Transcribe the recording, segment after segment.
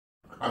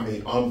I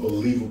mean,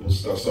 unbelievable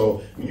stuff.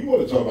 So when you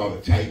want to talk about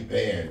a tight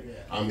band,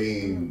 I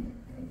mean,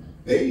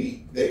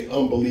 they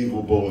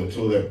unbelievable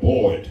until they're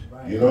bored.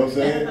 You know what I'm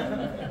saying?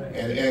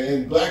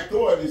 And Black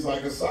Thought is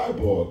like a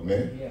cyborg,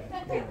 man.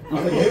 I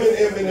mean, him and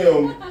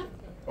Eminem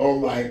are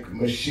like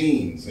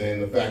machines,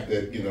 and the fact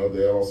that, you know,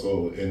 they're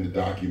also in the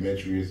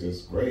documentary is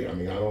just great. I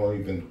mean, I don't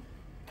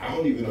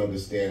even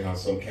understand how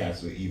some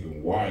cats are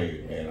even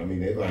wired, man. I mean,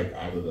 they're like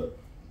out of the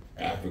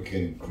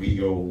African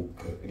Creole,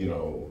 you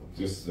know,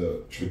 just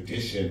the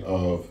tradition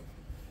of,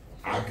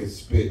 I could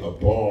spit a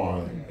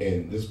bar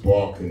and this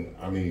bar can,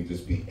 I mean,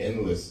 just be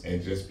endless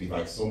and just be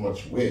like so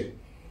much wit.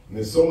 And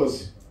there's so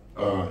much,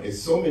 it's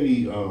so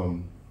many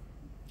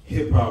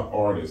hip hop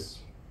artists,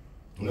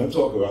 and I'm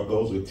talking about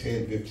those with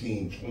 10,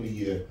 15,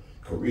 20-year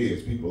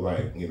careers, people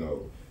like, you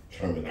know,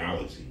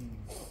 Terminology,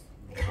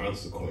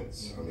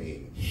 Consequence, I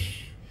mean,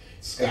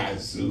 Sky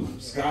Zoo.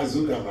 Sky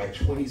Zoo got like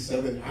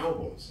 27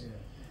 albums.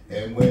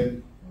 And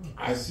when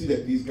I see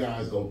that these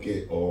guys don't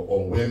get,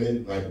 or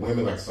women like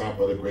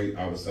Sampa the Great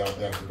out of South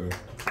Africa,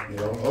 you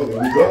know, oh,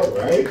 there we go,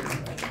 right?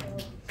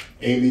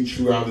 Amy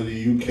True out of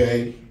the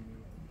UK,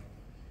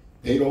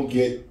 they don't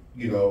get,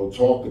 you know,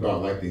 talked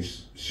about like they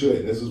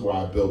should. And this is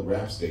why I built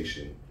Rap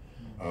Station.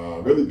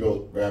 Really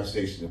built Rap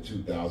Station in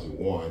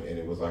 2001, and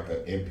it was like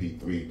an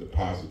MP3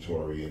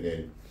 depository, and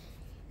then,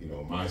 you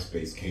know,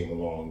 MySpace came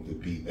along to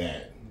be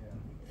that,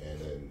 and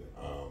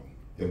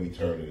then we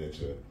turned it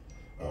into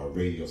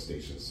radio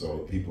stations, so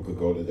people could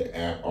go to the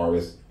app,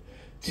 RS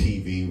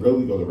TV,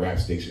 really go to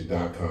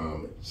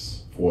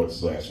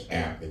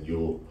rapstation.com/app, and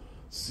you'll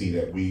see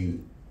that we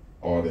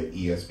are the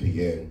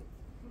ESPN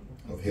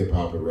of hip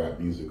hop and rap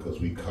music, because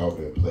we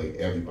cover and play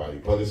everybody,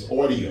 but it's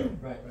audio.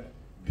 Right.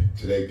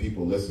 Today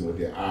people listen with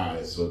their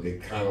eyes, so they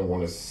kind of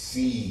want to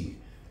see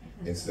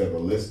instead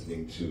of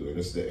listening to, and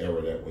it's the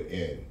era that we're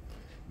in.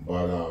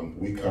 But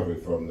we cover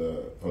it from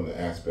the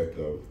aspect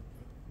of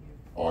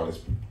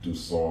artists do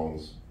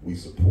songs, we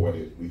support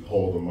it, we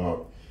hold them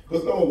up.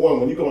 Because number one,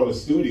 when you go in the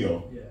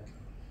studio,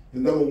 the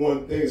number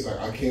one thing is like,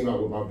 I came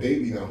out with my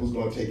baby, now who's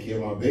gonna take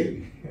care of my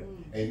baby?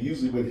 And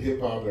usually with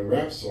hip hop and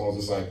rap songs,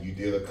 it's like you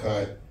did a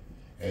cut,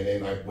 and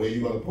then like, where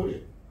you gonna put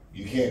it?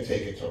 You can't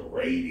take it to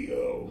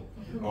radio.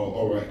 Oh,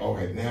 all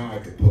right, now I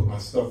could put my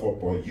stuff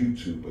up on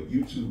YouTube, but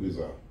YouTube is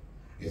a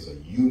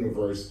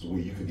universe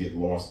where you could get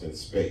lost in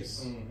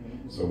space.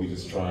 So we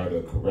just try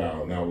to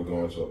corral. Now we're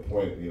going to a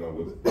point, you know,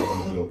 with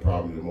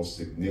probably the most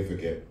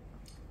significant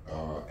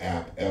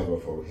app ever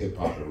for hip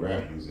hop and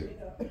rap music.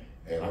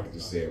 And I can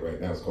just say it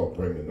right now, it's called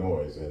Bring the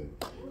Noise. And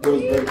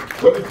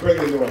what is Bring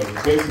the Noise?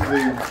 It's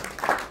basically,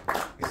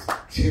 it's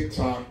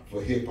TikTok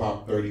for hip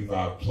hop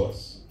 35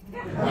 plus. I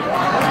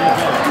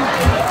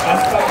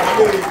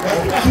mean,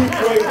 that's a cheap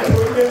way to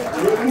put it,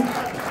 really.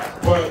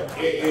 But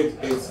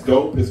it's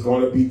dope. It's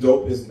going to be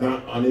dope. It's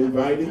not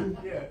uninviting.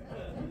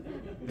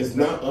 It's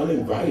not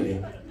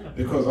uninviting,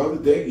 because the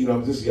other day, you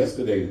know, just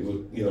yesterday,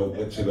 you know,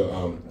 went to the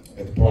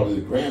at the part of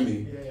the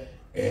Grammy,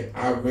 and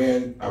I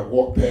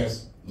walked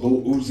past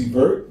Lil Uzi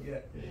Vert,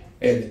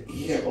 and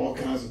he had all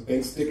kinds of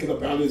things sticking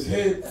up out of his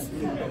head,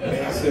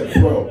 and I said,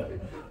 bro,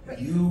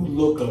 you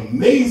look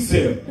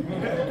amazing.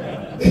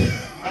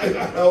 I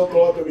held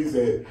on to him. He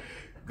said,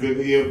 good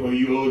to hear from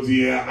you, OG.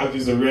 I'm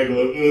just a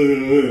regular,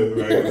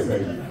 right?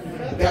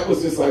 That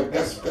was just like,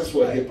 that's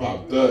what hip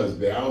hop does,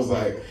 man. I was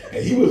like,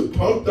 and he was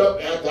pumped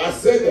up after I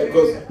said that,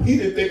 because he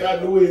didn't think I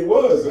knew who he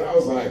was. And I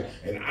was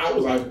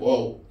like,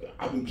 well,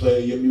 I've been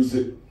playing your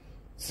music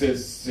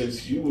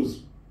since you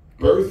was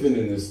birthing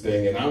in this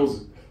thing, and I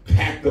was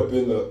packed up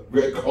in the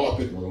red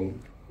carpet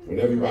room when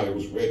everybody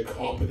was red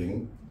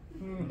carpeting,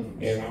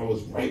 and I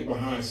was right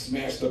behind,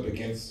 smashed up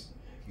against,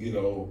 you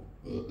know,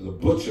 the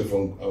butcher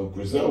from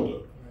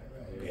Griselda.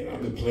 And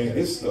I've been playing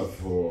his stuff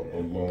for a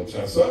long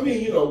time. So I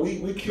mean, you know,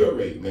 we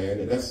curate, man,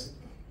 and that's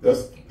the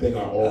thing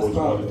I always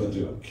wanted to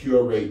do.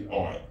 Curate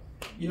art.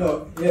 You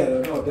know,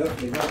 no,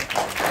 definitely not.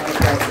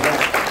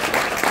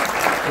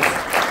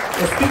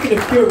 And speaking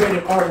of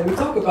curated art, when we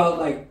talk about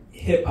like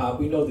hip hop,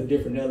 we know the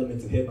different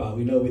elements of hip hop.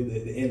 We know with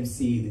the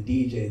MC,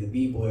 the DJ, the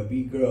B-boy,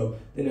 B-girl.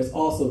 Then there's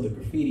also the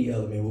graffiti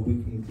element where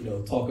we can, you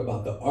know, talk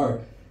about the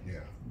art.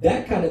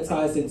 That kind of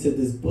ties into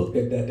this book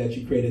that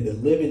you created, The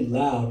Living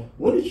Loud.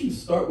 When did you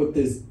start with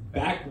this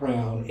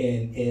background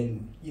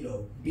and you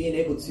know, being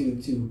able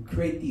to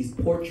create these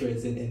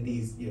portraits and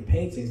these, you know,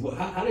 paintings? Well,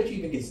 how did you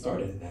even get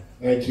started in that?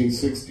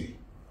 1960.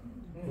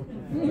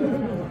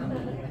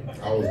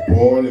 I was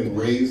born and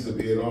raised to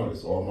be an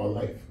artist all my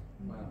life.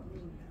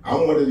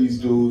 I'm one of these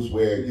dudes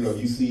where, you know,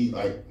 you see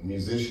like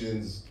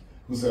musicians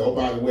who say, oh,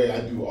 by the way,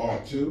 I do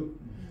art too.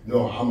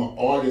 No, I'm an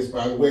artist,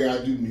 by the way, I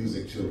do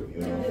music too,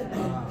 you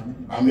know.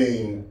 I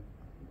mean,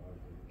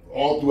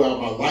 all throughout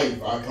my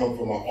life, I come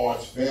from an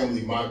arts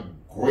family. My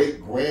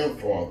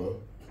great-grandfather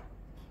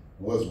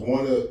was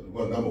one of,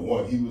 well, number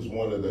one, he was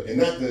one of the, and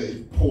not that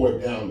it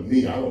poured down to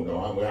me, I don't know,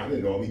 I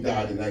didn't know him, he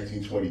died in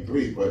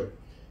 1923, but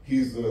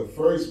he's the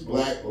first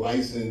black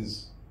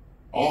licensed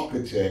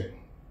architect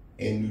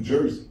in New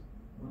Jersey.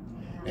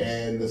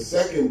 And the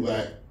second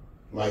black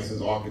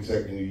licensed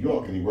architect in New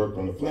York, and he worked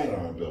on the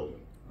Flatiron Building.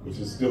 which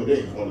is still there.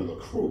 He's one of the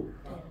crew.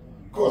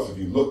 Of course, if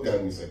you looked at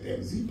him, you said, damn,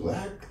 is he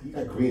black? He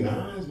got green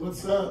eyes?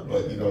 What's up?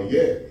 But, you know,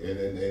 yeah.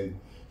 And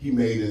he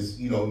made his,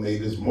 you know,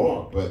 made his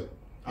mark. But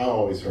I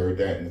always heard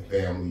that in the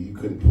family. You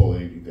couldn't pull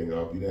anything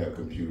up. You didn't have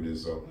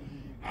computers. So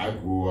I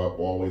grew up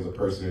always a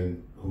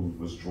person who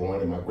was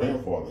drawing, and my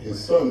grandfather,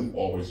 his son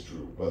always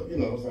drew. But, you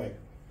know, it was like,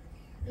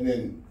 and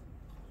then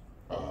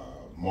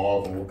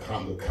Marvel,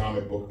 the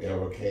comic book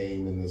era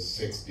came in the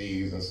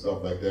 60s and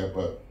stuff like that.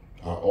 But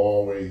I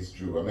always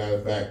drew. As a matter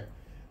of fact,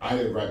 I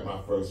didn't write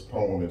my first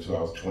poem until I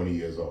was 20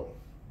 years old.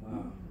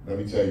 Wow. Let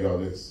me tell y'all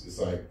this. It's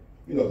like,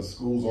 you know, the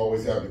schools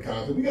always have the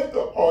contest. We got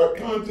the art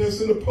contest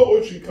and the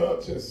poetry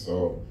contest.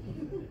 So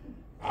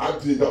I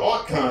did the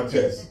art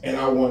contest, and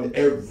I won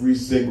every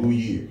single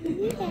year.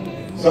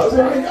 So I said,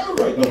 I ain't got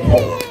to write no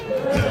poem.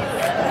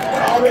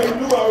 I already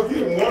knew I was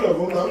getting one of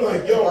them. I'm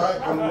like, yo,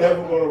 I'm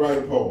never going to write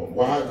a poem.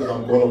 Why? Because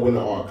I'm going to win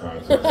the art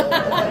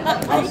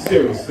contest. I'm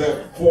serious.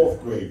 That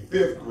 4th grade,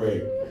 5th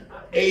grade,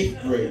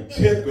 8th grade,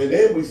 10th grade,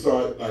 then we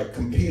started like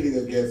competing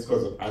against,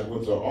 because I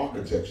went to an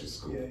architecture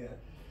school. Yeah.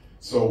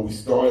 So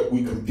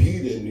we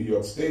competed in New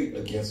York State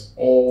against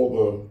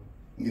all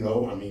the, you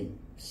know, I mean,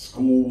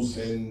 schools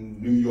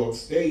in New York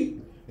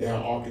State. They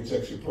have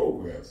architecture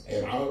programs.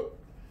 And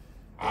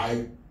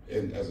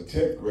as a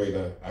 10th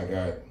grader, I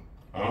got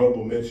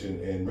honorable mention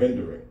in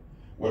rendering.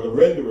 What a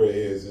renderer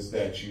is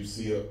that you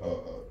see a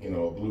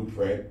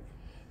blueprint,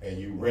 and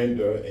you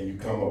render and you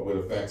come up with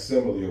a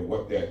facsimile of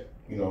what that,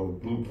 you know,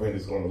 blueprint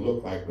is going to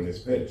look like when it's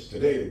finished.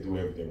 Today they do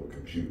everything with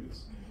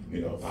computers,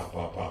 you know, pop,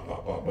 pop, pop,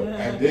 pop, pop. But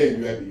back then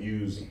you had to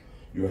use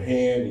your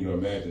hand and your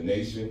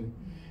imagination.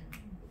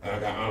 And I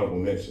got honorable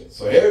mention.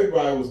 So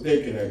everybody was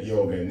thinking that,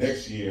 yo, man,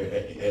 next year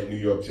at New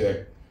York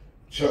Tech,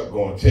 Chuck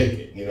going to take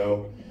it, you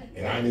know,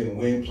 and I didn't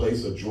win,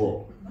 place, or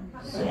draw.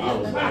 So I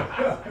was like,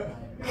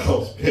 I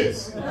was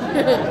pissed.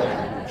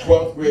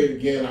 12th grade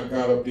again, I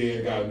got up there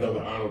and got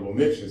another honorable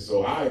mention.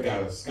 So I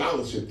got a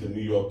scholarship to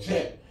New York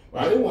Tech.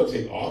 But I didn't want to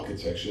take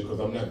architecture because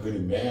I'm not good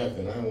at math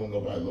and I didn't want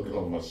nobody looking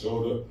over my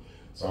shoulder.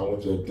 So I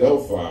went to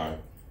Adelphi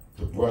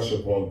to brush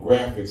up on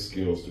graphic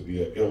skills to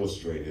be an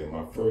illustrator. In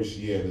my first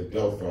year at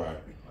Adelphi,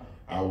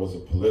 I was a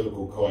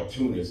political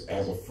cartoonist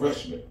as a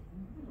freshman.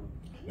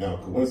 Now,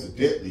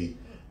 coincidentally,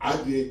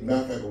 matter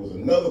of fact, it was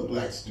another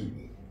black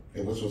student,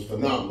 which was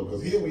phenomenal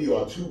because here we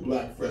are, 2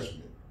 black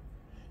freshmen.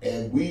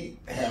 And we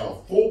had a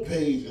full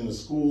page in the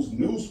school's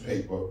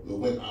newspaper that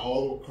went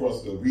all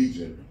across the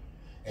region.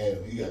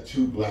 And we got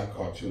 2 black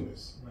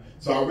cartoonists. Right.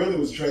 So I really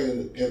was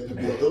trained to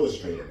be an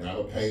illustrator, not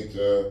a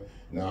painter,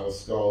 not a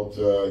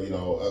sculptor, you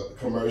know, a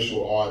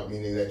commercial art,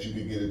 meaning that you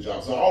could get a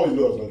job. So I always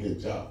knew I was going to get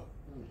a job.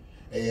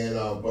 And,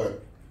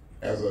 but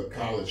as a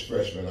college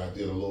freshman, I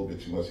did a little bit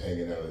too much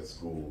hanging out at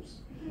schools.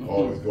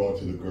 Always going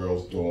to the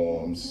girls'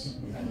 dorms,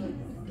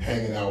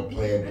 hanging out,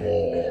 playing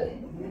ball,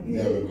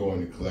 never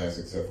going to class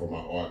except for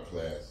my art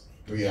class,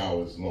 3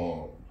 hours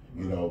long.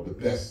 You know, the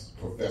best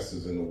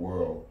professors in the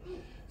world.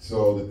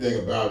 So the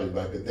thing about it,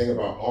 like the thing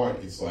about art,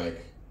 it's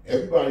like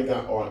everybody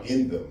got art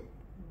in them,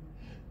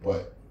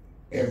 but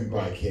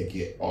everybody can't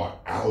get art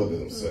out of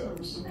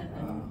themselves.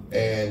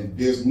 And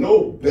there's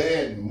no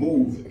bad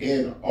move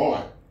in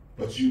art,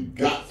 but you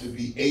got to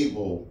be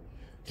able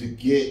to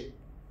get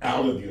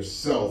out of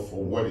yourself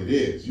for what it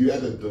is. You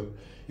have to,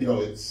 you know,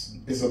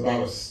 it's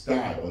about a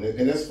style,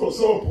 and that's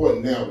so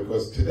important now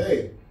because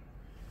today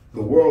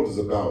the world is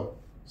about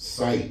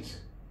sight,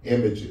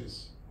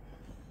 images.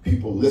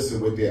 People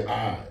listen with their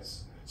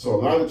eyes. So a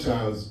lot of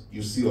times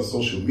you see on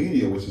social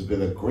media, which has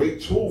been a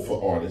great tool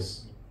for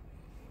artists,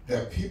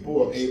 that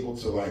people are able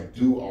to like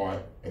do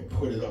art and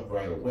put it up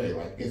right away,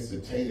 like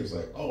instantaneous,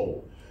 like,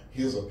 oh,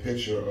 here's a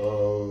picture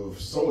of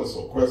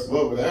so-and-so,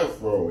 Questlove with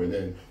Afro, and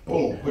then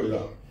boom, put it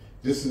up.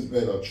 This has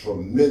been a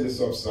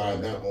tremendous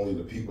upside, not only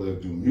to people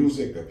that do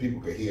music, that people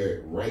can hear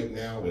it right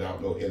now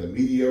without no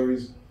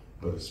intermediaries,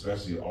 but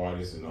especially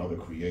artists and other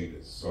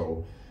creators.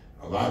 So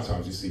a lot of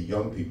times you see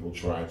young people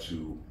try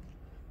to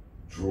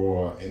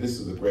draw, and this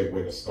is a great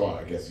way to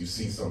start, I guess. You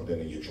see something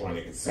and you're trying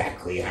to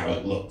exactly how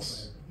it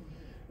looks,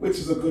 which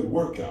is a good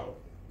workout,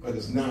 but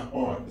it's not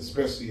art,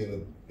 especially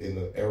in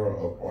the era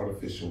of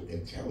artificial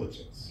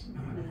intelligence.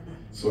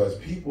 So as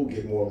people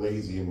get more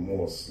lazy and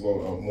more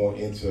slow, more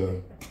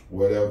into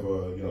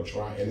whatever, you know,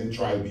 try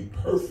to be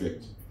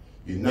perfect,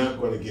 you're not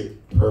going to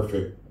get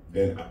perfect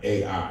than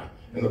AI.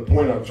 And the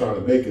point I'm trying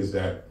to make is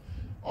that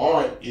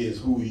art is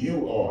who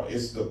you are.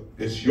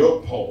 It's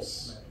your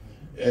pulse.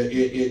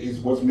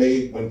 It was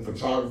made when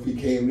photography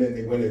came in.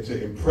 They went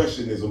into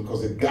impressionism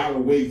because it got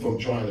away from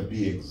trying to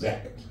be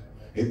exact.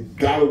 It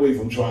got away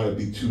from trying to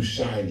be too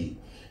shiny.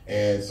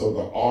 And so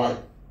the art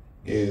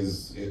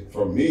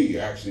for me,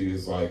 actually,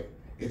 is like,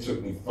 it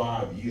took me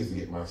 5 years to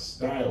get my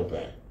style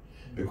back.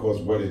 Because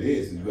what it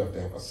is you have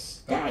to have a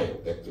style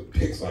that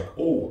depicts like,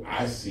 oh,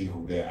 I see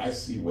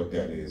what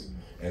that is.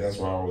 And that's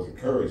why I always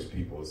encourage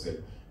people. I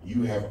said,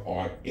 you have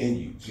art in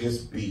you.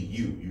 Just be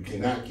you. You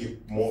cannot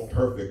get more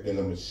perfect than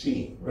a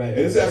machine. Right. And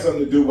this has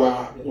something to do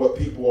with what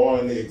people are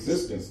in their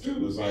existence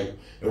too. It's like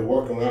they're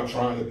working around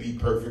trying to be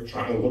perfect,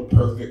 trying to look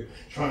perfect,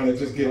 trying to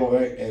just get all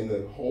that. And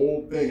the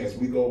whole thing, as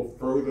we go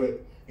further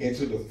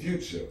into the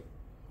future,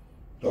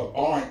 the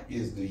art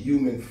is the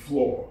human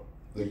flaw,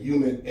 the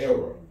human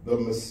error, the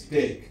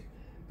mistake,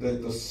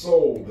 the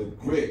soul, the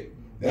grit.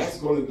 That's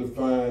going to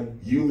define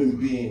human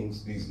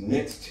beings these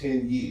next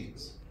 10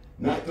 years.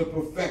 Not the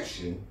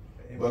perfection,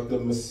 but the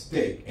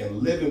mistake. And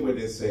living with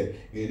it, say,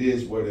 it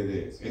is what it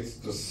is. It's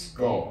the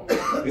scar.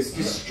 It's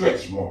the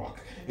stretch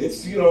mark.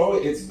 It's, you know,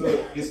 it's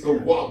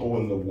the wobble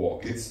in the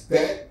walk.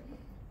 That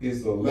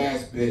is the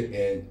last bit,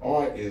 and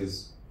art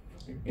is,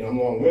 you know, I'm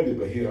long-winded,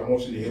 but here, I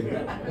want you to hear me.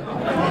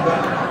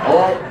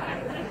 Art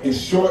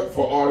is short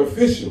for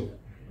artificial.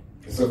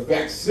 It's a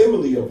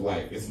facsimile of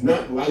life. It's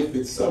not life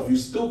itself. You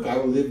still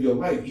gotta live your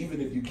life,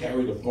 even if you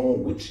carry the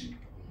phone with you.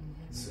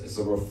 It's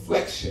a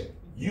reflection.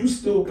 You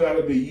still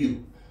gotta be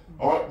you.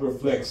 Art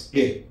reflects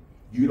it.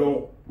 You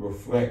don't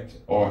reflect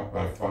art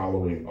by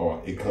following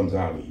art. It comes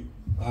out of you.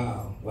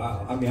 Wow,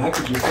 wow. I mean, I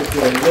could just sit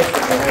there and listen the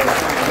whole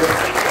time.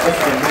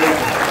 That's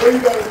amazing. So you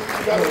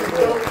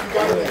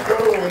gotta be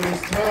thorough in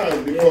these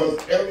times, because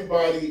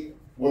everybody,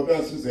 well,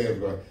 not just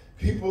everybody,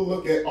 people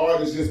look at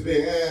art as just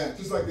being,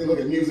 just like they look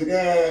at music,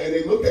 and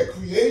they look at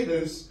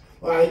creators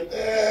like,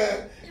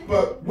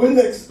 but we're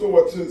next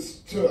door to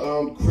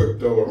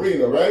Crypto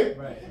Arena, right?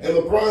 And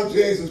LeBron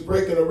James is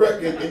breaking a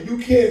record, and you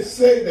can't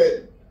say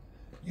that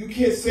you're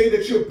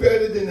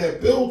better than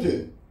that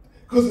building,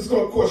 because it's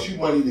going to cost you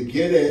money to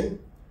get in,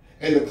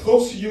 and the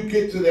closer you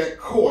get to that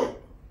court,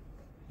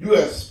 you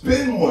have to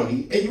spend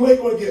money, and you ain't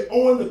going to get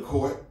on the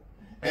court,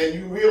 and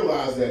you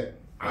realize that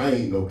I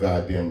ain't no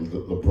goddamn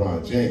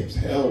LeBron James,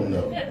 hell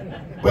no.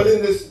 But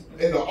in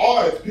the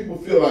arts, people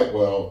feel like,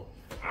 well,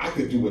 I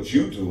could do what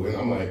you do, and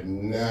I'm like,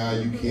 nah,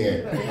 you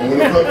can't. And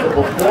when it comes to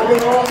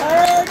performing art,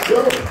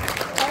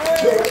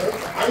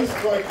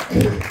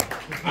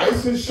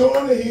 Ice and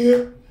Sean are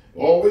here.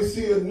 Always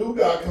see a new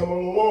guy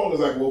coming along.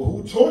 It's like, well,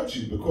 who taught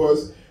you?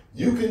 Because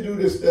you can do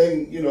this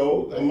thing,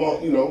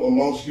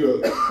 amongst your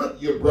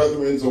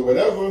brethrens or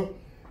whatever.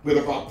 But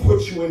if I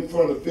put you in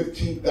front of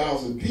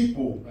 15,000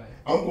 people,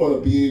 I'm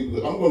going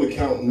to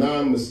count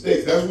 9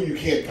 mistakes. That's when you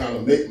can't kind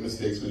of make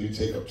mistakes, because you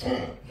take up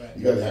time.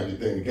 You got to have your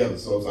thing together.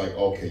 So it's like,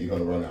 okay, you're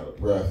going to run out of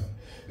breath.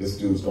 This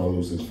dude's going to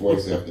lose his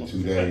voice after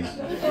 2 days.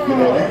 You're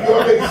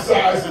already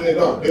sizing it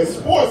up. In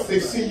sports, they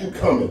see you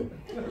coming.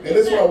 And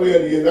that's why we're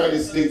in the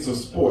United States of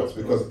sports,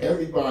 because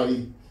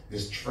everybody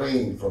is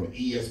trained from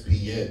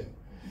ESPN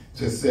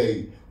to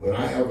say, when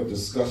I have a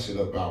discussion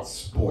about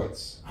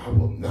sports, I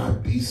will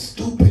not be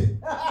stupid.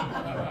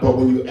 But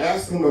when you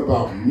ask them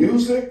about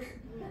music,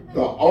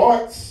 the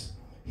arts,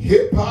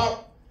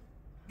 hip-hop,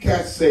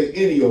 cats say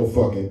any old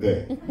fucking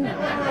thing.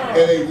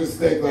 And they just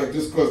think like,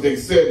 just because they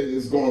said it,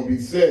 it's going to be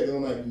said. And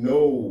I'm like,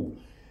 no.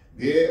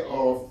 There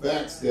are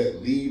facts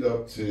that lead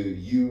up to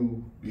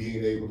you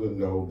being able to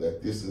know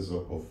that this is a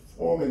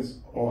performance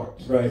art.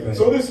 Right.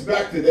 So this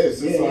back to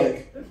this. It's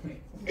like,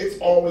 it's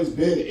always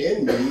been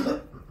in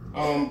me,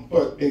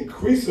 but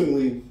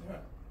increasingly,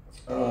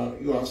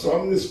 so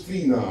I'm this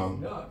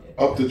phenom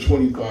up to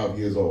 25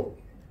 years old.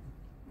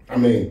 I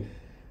mean,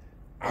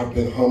 I've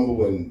been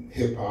humble in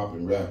hip hop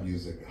and rap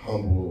music,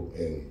 humble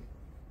in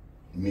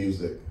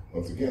music.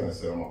 Once again, I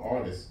said I'm an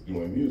artist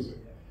doing music.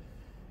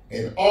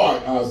 In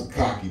art, I was a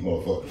cocky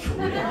motherfucker for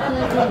real.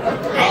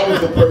 I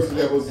was the person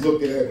that was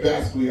looking at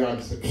Basquiat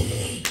and said,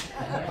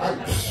 I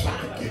can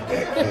get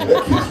that kid.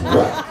 That kid's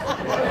whack.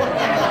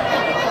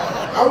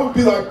 I would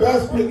be like,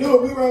 Basquiat,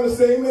 we're around the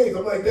same age.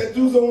 I'm like, that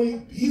dude's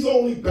he's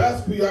only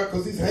Basquiat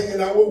because he's hanging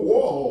out with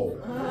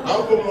Warhol.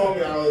 I'm from Long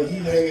Island,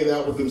 he's hanging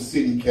out with them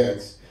city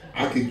cats.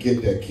 I could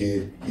get that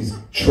kid. He's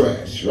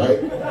trash,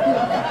 right?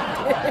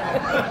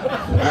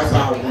 That's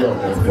how I feel,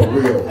 man, for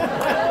real.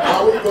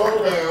 I would go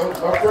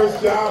around. My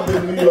first job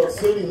in New York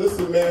City,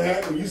 listen,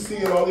 Manhattan, you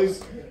seeing all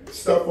this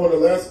stuff on the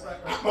left.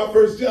 My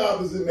first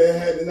job was in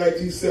Manhattan in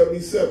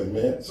 1977,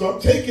 man. So I'm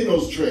taking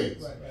those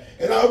trains.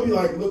 And I'll be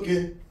like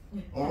looking,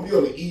 I'll be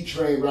on the E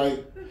train,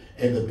 right?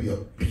 And there'll be a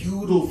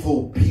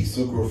beautiful piece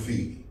of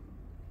graffiti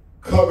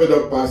covered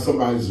up by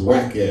somebody's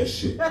whack ass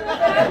shit.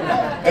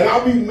 And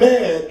I'll be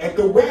mad at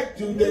the whack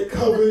dude that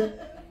covered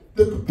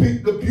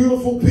the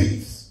beautiful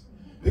piece.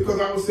 Because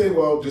I would say,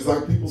 well, just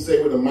like people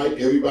say with a mic,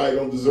 everybody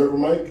don't deserve a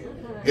mic.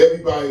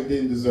 Everybody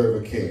didn't deserve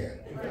a can.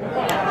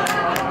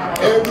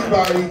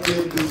 Everybody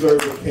didn't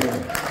deserve a can.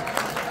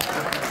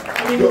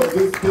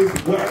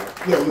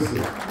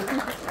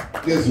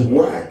 There's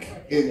whack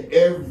in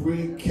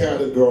every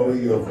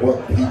category of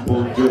what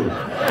people do.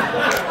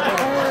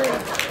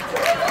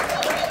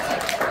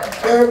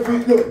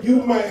 Look,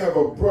 you might have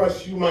a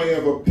brush, you might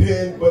have a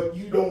pen, but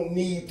you don't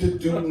need to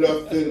do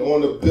nothing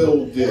on a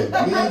building.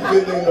 Leave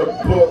it in a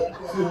book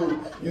till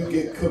you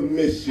get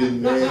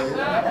commission, man.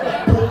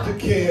 Put the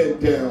can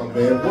down,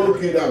 man.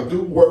 Work it out.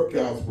 Do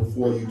workouts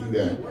before you do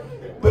that.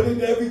 But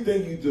in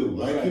everything you do,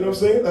 like, you know what I'm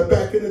saying? Like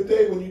back in the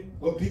day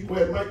when people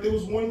had mic, there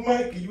was one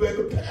mic and you had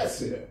to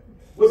pass it. It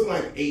wasn't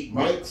like 8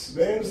 mics,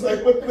 man. It's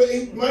like, what the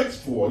 8 mics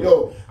for?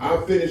 Yo, I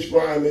finished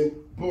rhyming,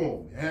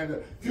 boom.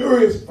 And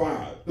Furious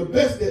 5, the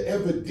best that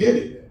ever did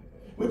it,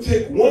 would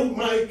take one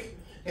mic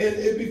and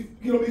it'd be,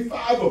 be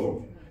 5 of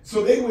them.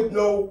 So they would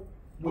know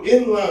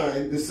in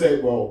line to say,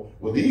 well,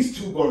 these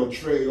two gonna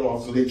trade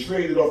off. So they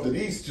traded off to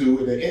these two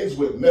and it ends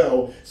with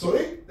Mel. So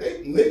they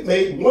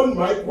made one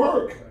mic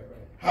work.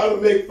 How to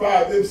make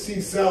 5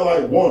 MCs sound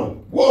like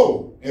one.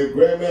 Whoa! And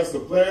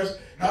Grandmaster Flash,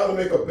 how to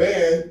make a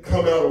band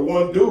come out of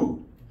one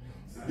dude.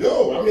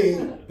 Yo, I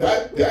mean,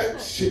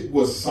 that shit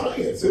was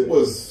science. It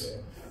was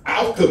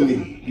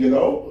alchemy, and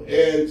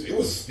it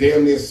was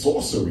damn near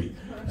sorcery.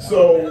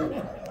 So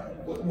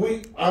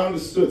I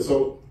understood.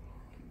 So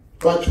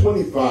by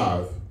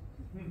 25,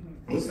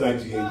 it's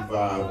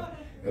 1985,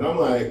 and I'm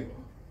like,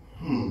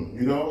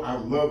 I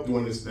love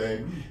doing this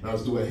thing. And I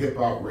was doing hip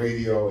hop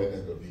radio, and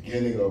at the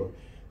beginning of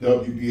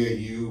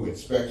WBAU and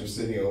Spectrum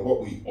City, and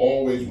what we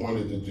always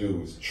wanted to do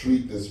is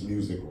treat this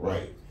music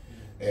right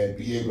and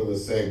be able to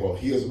say, well,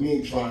 we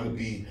ain't trying to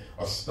be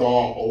a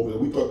star over there.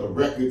 We thought the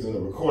records and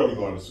the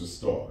recording artists was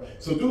star.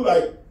 So do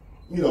like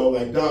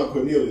Don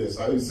Cornelius.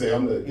 I didn't say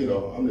I'm a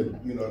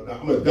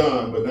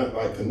Don, but not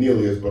like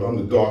Cornelius, but I'm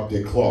the Dark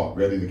Dick Clark,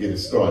 ready to get it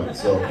started.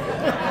 So,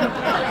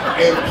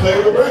 and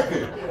play the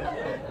record.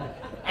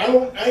 I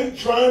ain't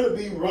trying to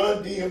be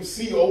Run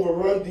DMC over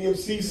Run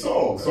DMC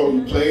songs. So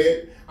you play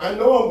it. I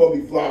know I'm going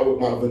to be fly with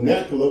my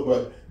vernacular,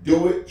 but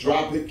do it,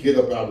 drop it, get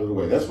up out of the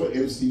way. That's what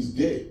MCs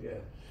did.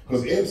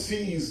 Because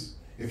MCs,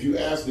 if you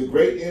ask the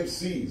great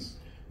MCs,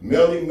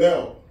 Melly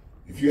Mel,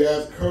 if you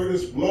ask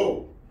Curtis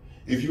Blow,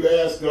 if you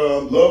ask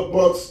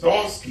Lovebug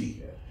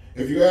Starsky,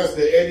 if you ask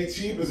the Eddie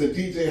Cheapers and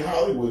DJ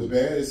Hollywoods,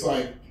 man, it's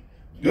like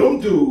them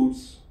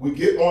dudes would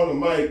get on the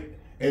mic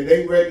and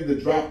they ready to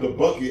drop the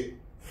bucket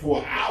for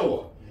an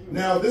hour.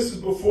 Now, this is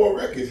before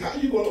records. How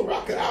you going to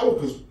rock an hour?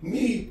 Because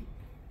me,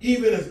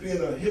 even as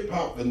being a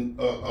hip-hop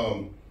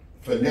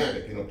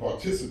fanatic and a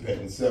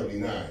participant in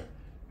 '79,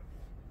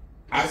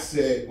 I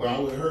said, when I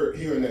was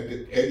hearing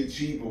that Eddie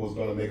Cheaper was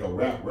going to make a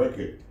rap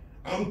record,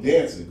 I'm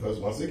dancing, because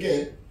once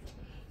again,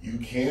 you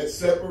can't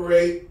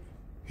separate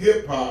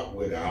hip-hop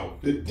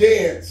without the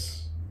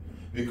dance.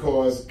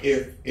 Because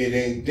if it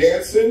ain't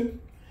dancing,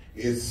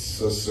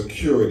 it's a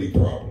security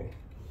problem.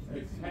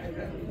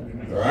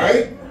 All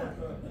right?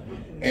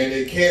 And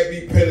it can't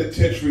be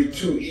penitentiary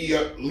to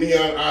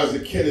Leon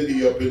Isaac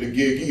Kennedy up in the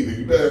gig either.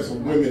 You better have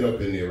some women up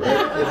in there,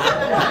 right?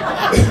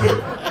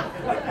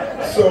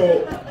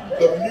 So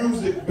the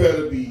music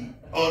better be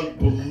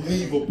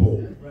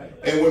unbelievable.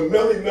 And when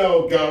Melly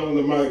Mel got on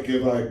the mic,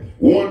 it's like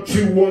 1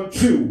 2 1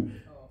 2.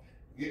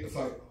 It's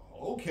like,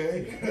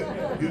 okay,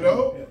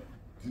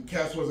 the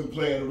cats wasn't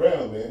playing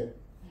around, man.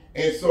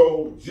 And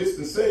so just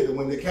to say that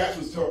when the cats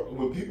was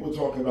when people were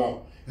talking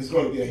about it's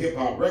going to be a hip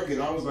hop record,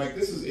 I was like,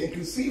 this is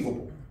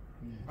inconceivable.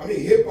 I mean,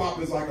 hip hop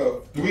is like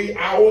a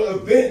 3-hour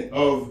event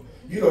of,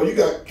 you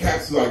got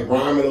cats like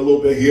rhyming a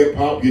little bit hip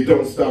hop, you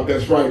don't stop,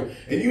 that's right.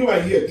 And you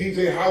might hear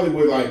DJ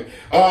Hollywood like,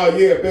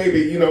 yeah,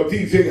 baby,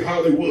 DJ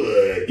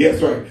Hollywood,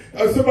 yes, right.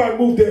 Somebody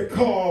moved their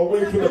car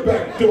away from the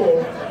back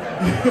door.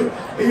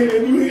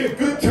 And you hear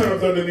good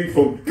times underneath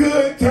them.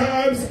 Good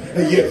times,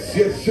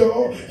 yes,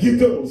 y'all. You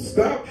don't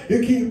stop,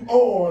 you keep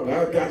on.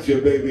 I got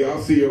you, baby.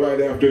 I'll see you right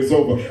after it's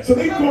over. So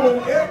they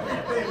throwing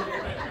everything.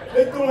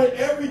 They're throwing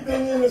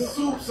everything in the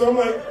soup. So I'm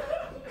like,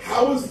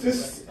 how is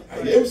this?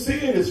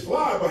 MCing is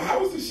fly, but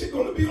how is this shit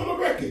going to be on a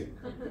record?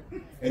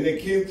 And then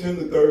King Tim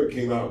III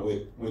came out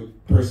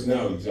with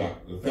Personality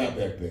Jock, the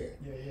Fatback Band.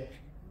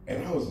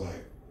 And I was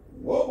like,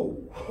 whoa,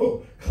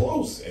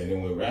 close. And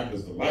then when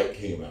Rappers Delight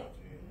came out,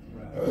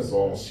 that's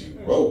all she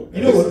wrote.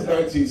 And this is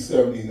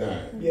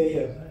 1979.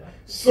 Yeah.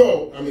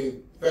 So, I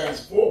mean,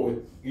 fast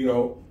forward,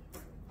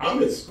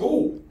 I'm at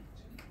school,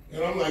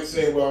 and I'm like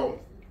saying, well,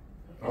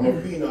 I'm a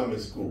phenom in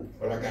school,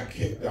 but I got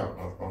kicked out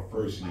my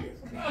first year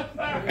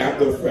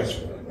after a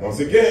freshman. Once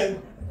again,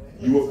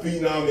 you a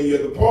phenom in your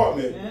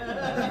department.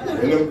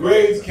 When them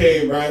grades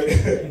came,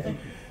 right,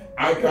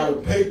 I got a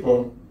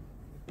paper,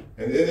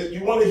 and then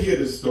you want to hear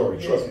this story.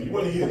 Trust me, you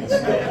want to hear this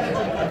story.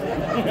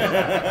 You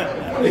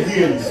want to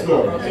hear this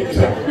story.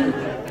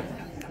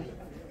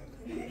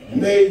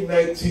 May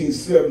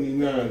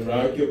 1979,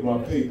 right, I get my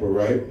paper,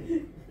 right,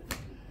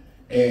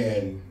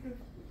 and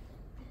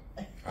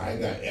I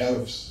got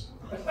F's.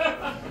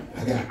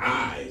 I got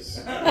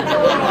I's.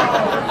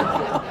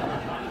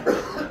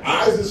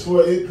 I's is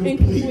for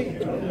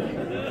incomplete.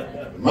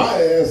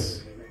 My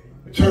ass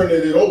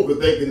turning it over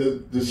thinking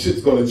that the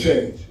shit's gonna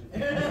change.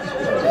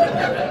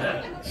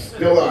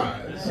 Still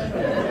I's.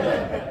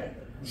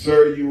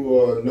 Sir, you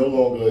are no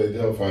longer at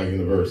Delphi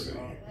University.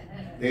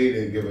 They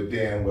didn't give a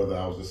damn whether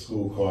I was a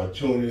school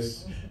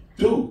cartoonist.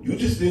 Dude, you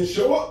just didn't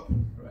show up.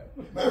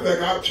 Matter of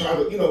fact, I try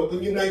to,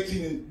 when you're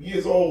 19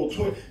 years old,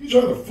 20,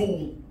 you're trying to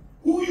fool.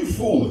 Who are you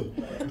fooling?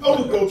 I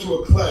would go to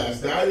a class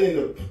that I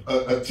didn't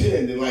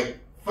attend in like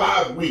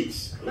 5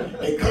 weeks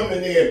and come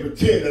in there and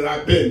pretend that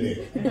I've been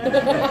there. You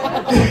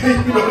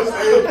know what I'm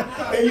saying?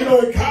 And you know,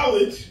 in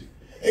college,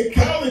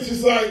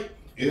 it's like,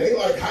 it ain't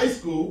like high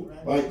school.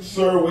 Like,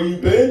 sir, where you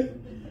been?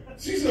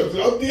 She's up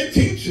there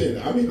teaching.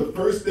 I mean, the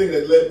first thing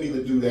that led me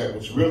to do that,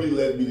 which really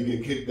led me to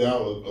get kicked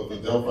out of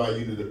Adelphi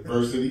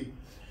University,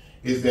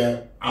 is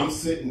that I'm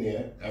sitting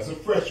there as a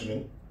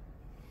freshman,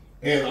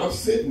 and I'm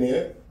sitting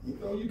there, you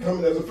know, you come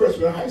in as a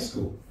freshman in high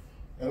school,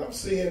 and I'm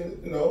seeing,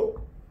 you know,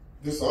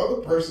 this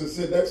other person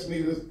sitting next to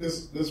me,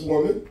 this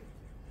woman,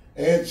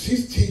 and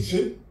she's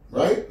teaching,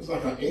 right? It's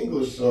like an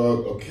English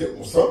or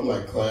something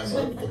like class.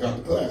 I forgot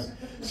the class.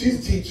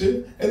 She's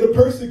teaching, and the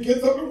person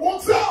gets up and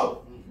walks out.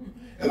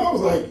 And I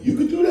was like, you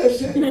could do that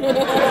shit?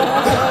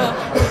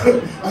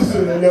 I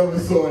should have never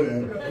saw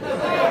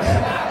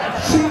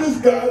that. She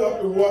just got up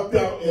and walked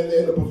out,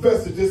 and the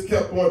professor just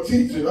kept on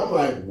teaching. I'm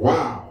like,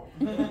 wow.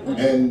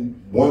 And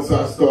once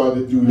I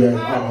started to do that,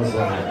 I was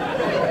like,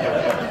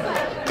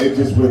 it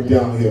just went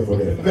down here for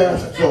that.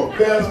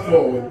 Fast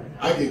forward,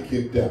 I get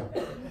kicked out.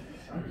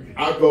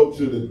 I go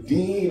to the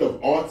Dean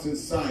of Arts and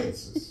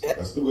Sciences.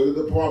 That's the way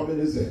the department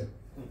is in.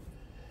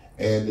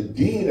 And the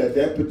dean at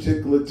that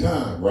particular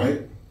time,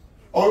 right,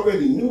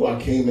 already knew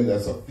I came in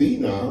as a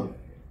phenom,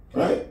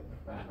 right?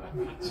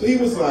 So he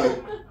was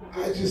like,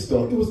 I just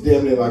don't, it was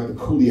damn near like the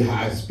Cooley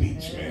High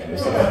speech, man.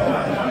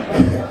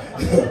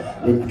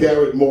 When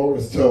Garrett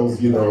Morris tells,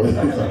 you know,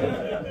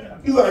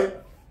 he's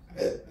like,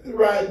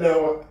 right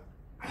now,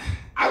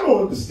 I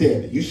don't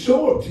understand it. You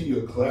show up to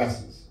your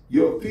classes,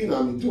 you're a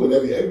phenom, you do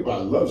it,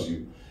 everybody loves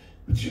you,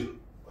 but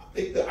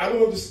I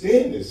don't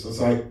understand this. It's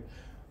like,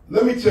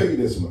 let me tell you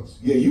this much.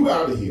 Yeah, you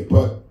out of here,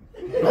 but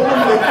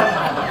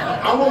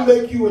I'm gonna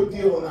make you a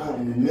deal, and I'll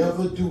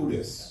never do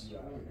this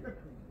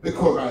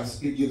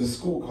because you're the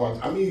school cards.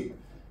 I mean,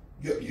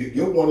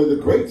 you're one of the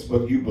greats,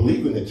 but you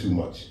believe in it too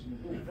much.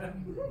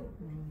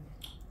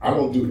 I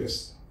won't do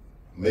this.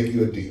 Make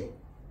you a deal.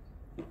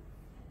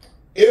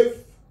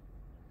 If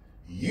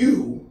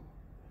you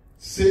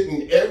sit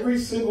in every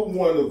single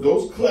one of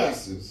those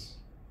classes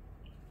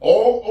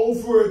all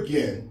over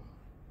again,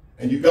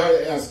 and you got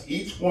to ask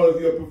each one of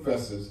your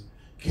professors,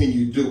 can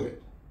you do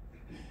it?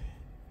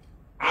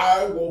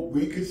 I will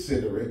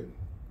reconsider it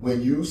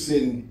when you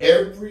sit in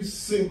every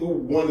single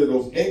one of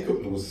those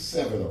incomplete, there was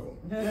 7 of them,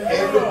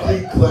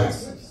 incomplete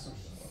classes.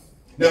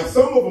 Now,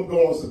 some of them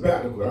go on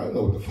sabbatical. I don't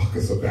know what the fuck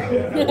is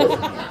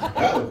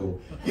sabbatical.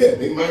 Yeah,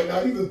 they might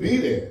not even be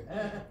there.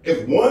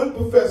 If one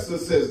professor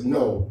says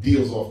no,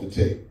 deal's off the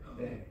table.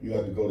 You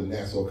have to go to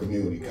Nassau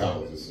Community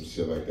College or some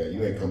shit like that.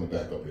 You ain't coming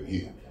back up in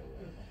here.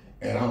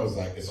 And I was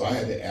like, so I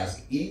had to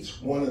ask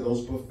each one of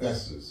those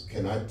professors,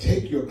 can I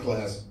take your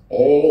class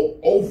all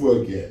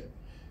over again?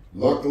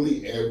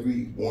 Luckily,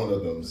 every one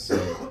of them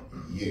said,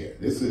 yeah.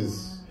 This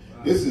is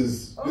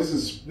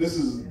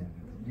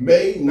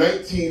May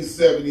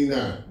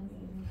 1979.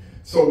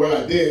 So what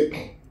I did,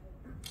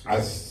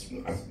 I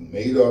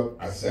made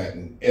up, I sat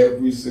in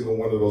every single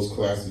one of those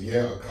classes.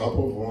 Yeah, a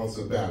couple of them on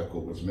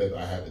sabbatical, which meant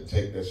I had to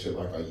take that shit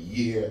like a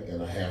year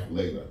and a half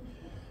later.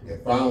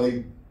 And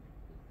finally,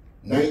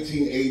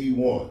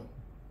 1981,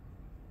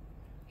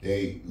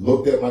 they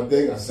looked at my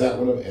thing, I sat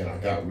with them, and I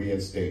got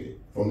reinstated.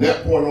 From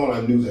that point on,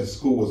 I knew that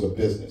school was a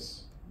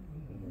business.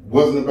 It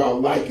wasn't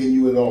about liking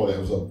you and all that,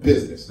 it was a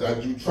business. Now,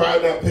 you try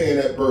not paying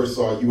that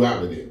bursar, you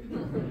out of there.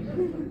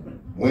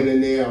 Went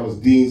in there, I was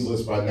Dean's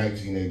List by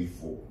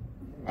 1984.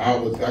 I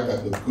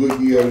got the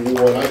Goodyear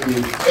Award, I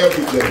did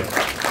everything.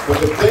 But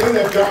the thing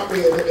that got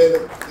me, and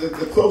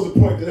the closing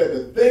point to that,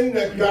 the thing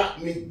that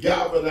got me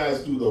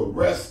galvanized through the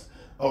rest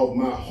of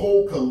my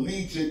whole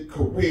collegiate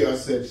career, I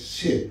said,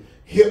 shit,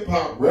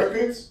 hip-hop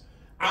records,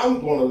 I'm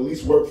going to at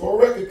least work for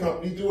a record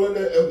company doing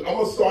that. I'm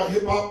going to start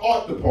hip-hop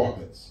art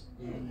departments.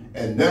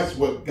 And that's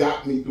what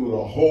got me through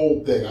the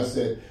whole thing. I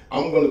said,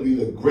 I'm going to be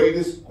the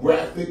greatest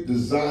graphic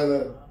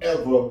designer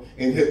ever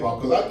in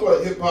hip-hop. Because I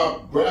thought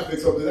hip-hop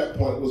graphics up to that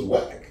point was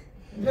whack.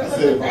 I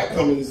said, if I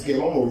come in this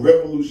game, I'm going to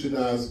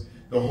revolutionize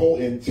the whole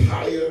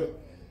entire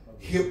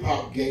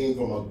hip-hop game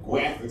from a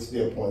graphic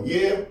standpoint.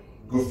 Yeah,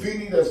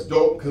 graffiti that's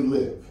dope can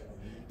live.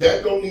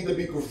 That don't need to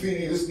be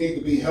graffiti, this need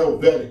to be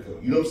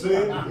Helvetica. You know what I'm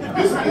saying?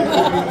 This needs to be, you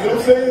know what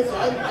I'm saying? So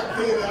I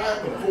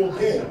have the full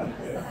game.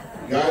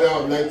 Got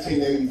out in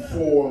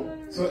 1984.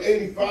 So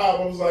 85,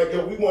 I was like,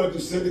 yo, we wanted to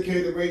do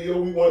syndicated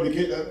radio. We wanted to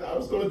get, I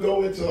was going to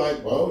go into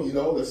like, well, you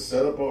know, let's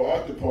set up an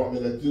art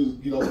department that do,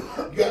 you know,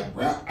 you got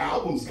rap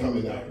albums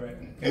coming out.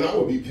 And I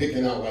would be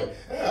picking out like,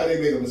 they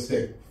made a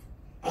mistake.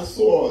 I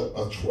saw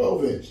a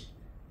 12-inch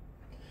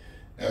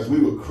as we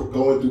were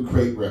going through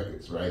Crate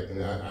Records, right?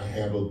 And I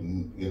handled,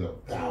 you know,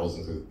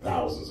 thousands and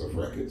thousands of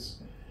records.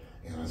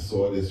 And I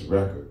saw this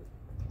record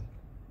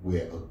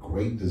with a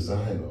great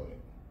design on it.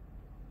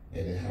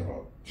 And it had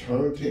a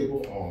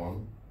turntable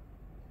arm,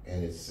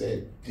 and it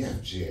said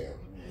Def Jam.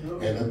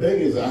 And the thing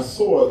is, I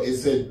saw it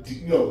said,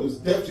 you know, it was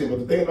Def Jam, but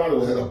the thing about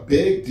it had a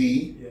big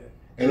D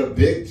and a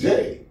big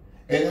J.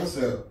 And I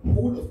said,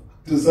 who the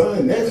fuck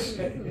designed that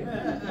shit?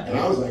 And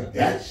I was like,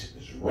 that shit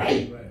is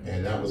right.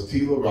 And that was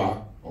T-La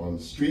Rock on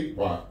the Street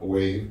Rock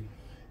Wave.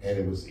 and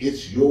it was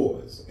It's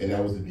Yours, and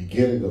that was the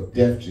beginning of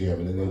Def Jam,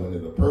 and then they went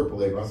into Purple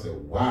Label. I said,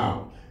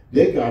 wow,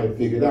 they got it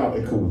figured out.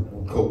 And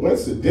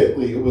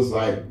coincidentally, it was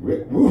like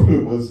Rick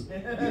Rubin was,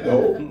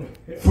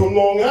 from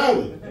Long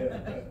Island,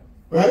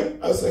 right?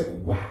 I was like,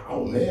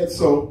 wow, man.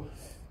 So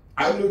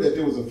I knew that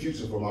there was a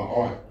future for my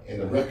art in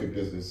the record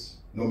business,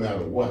 no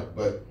matter what.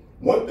 But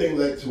one thing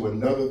led to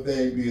another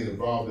thing, being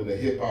involved in the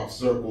hip hop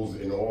circles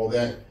and all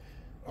that.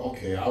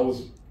 Okay, I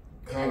was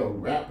kind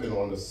of rapping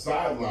on the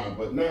sideline,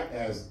 but not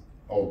as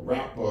a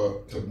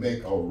rapper to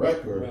make a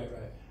record. Right.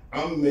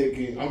 I'm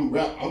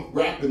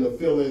rapping to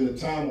fill in the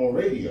time on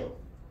radio,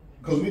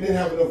 because we didn't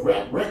have enough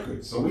rap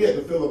records, so we had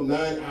to fill up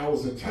 9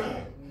 hours of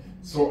time.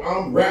 So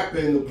I'm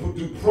rapping to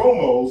do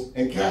promos,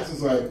 and cats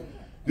is like,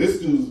 this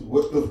dude's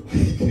what the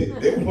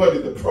they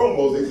wanted the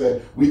promos. They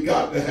said, we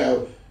got to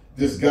have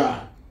this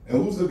guy.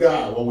 And who's the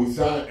guy? Well, we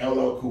signed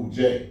LL Cool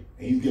J,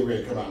 and he's getting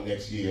ready to come out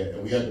next year.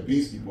 And we had the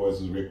Beastie Boys,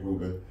 who's Rick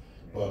Rubin.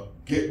 But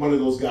get one of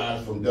those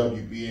guys from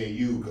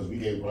WBAU, because we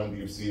gave Run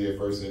DMC their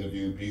first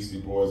interview,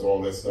 Beastie Boys,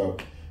 all that stuff.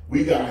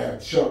 We got to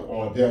have Chuck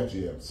on Def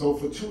Jam. So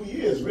for 2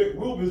 years, Rick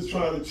Rubin's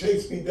trying to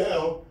chase me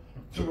down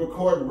to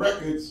record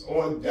records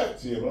on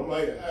Def Jam. I'm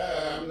like,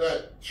 I'm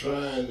not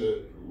trying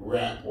to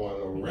rap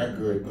on a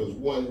record, because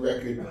one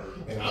record,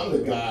 and I'm the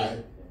guy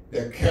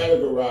that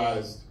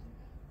categorized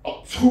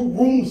 2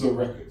 rooms of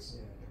records.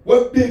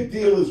 What big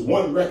deal is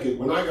one record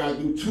when I gotta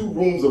do 2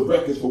 rooms of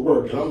records for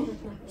work, and I'm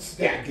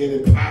stacking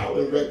and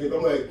piling records?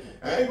 I'm like,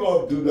 I ain't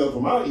gonna do nothing for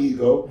my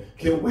ego.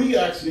 Can we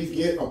actually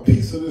get a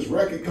piece of this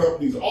record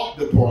company's art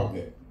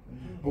department?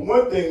 But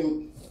one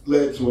thing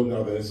led to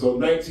another, and so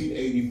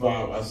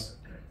 1985, I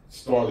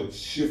started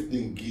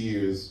shifting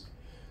gears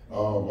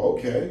of,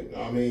 okay,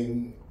 I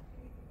mean,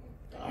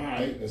 all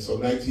right, and so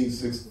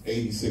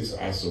 1986,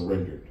 I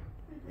surrendered.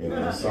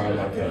 I signed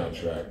my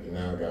contract, and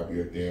now I got to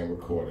be a damn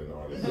recording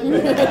artist. And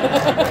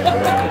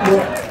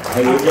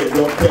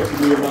don't catch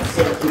me in my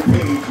Central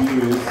Page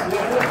years.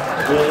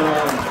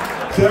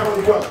 And tell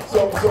me what,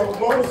 so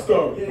long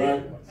story,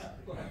 right?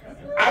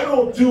 I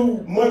don't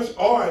do much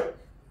art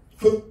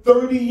for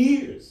 30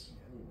 years.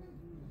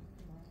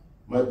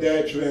 My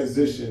dad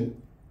transitioned,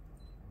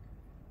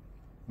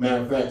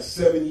 matter of fact,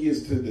 7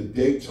 years to the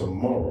day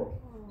tomorrow.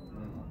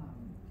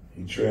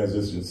 He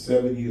transitioned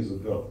 7 years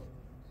ago.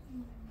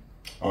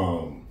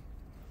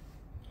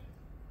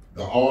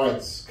 The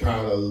arts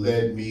kind of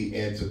led me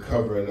into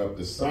covering up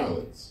the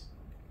silence,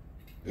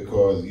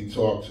 because you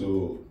talk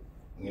to,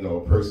 a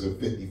person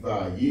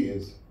 55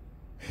 years,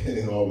 and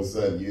then all of a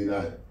sudden you're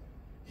not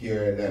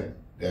hearing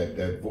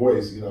that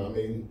voice.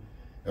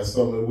 That's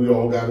something we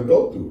all got to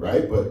go through,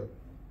 right? But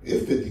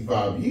it's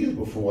 55 years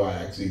before I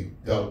actually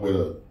dealt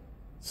with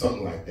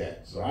something like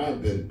that. So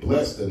I've been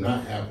blessed to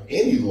not have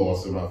any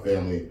loss in my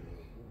family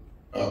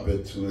up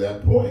until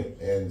that point.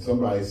 And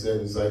somebody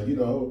said, it's like,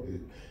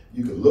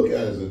 you could look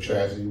at it as a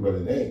tragedy, but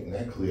it ain't. And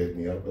that cleared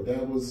me up. But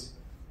that was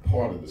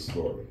part of the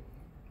story.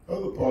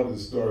 Other part of the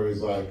story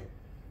is like,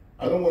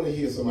 I don't want to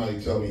hear somebody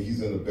tell me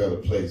he's in a better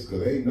place,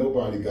 because ain't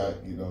nobody got,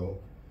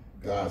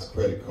 God's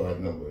credit card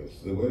numbers.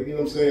 You know what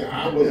I'm saying?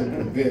 I wasn't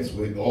convinced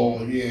with,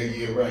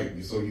 yeah,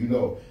 right. So,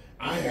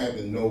 I had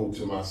to know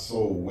to my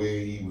soul where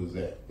he was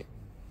at.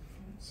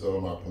 So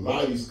my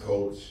Pilates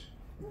coach,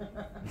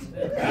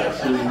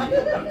 actually,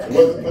 it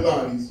wasn't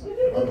Pilates.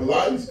 My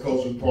Pilates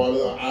coach was part of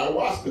the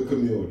ayahuasca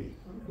community.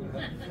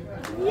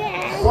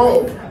 Yeah.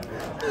 So,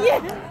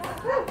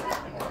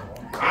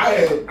 I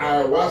had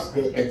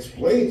ayahuasca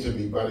explained to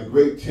me by the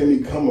great Timmy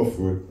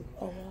Comerford,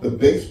 the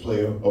bass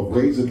player of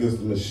Rage Against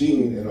the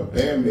Machine and a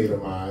bandmate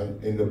of mine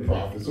in the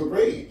Prophets of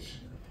Rage.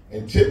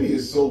 And Timmy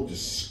is so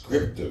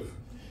descriptive.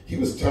 He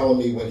was telling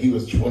me when he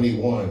was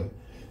 21,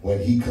 when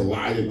he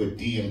collided with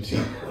DMT.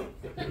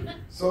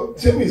 So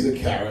Timmy's a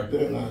character,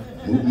 and I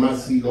moved my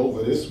seat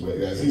over this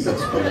way as he's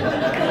explaining.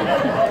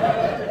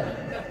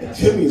 And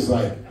Timmy's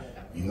like,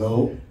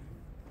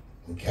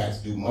 when cats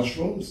do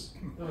mushrooms,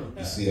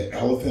 you see an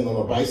elephant on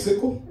a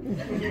bicycle,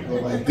 you go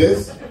like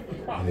this,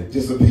 and it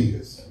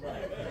disappears.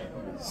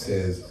 It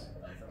says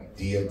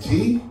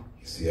DMT, you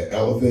see an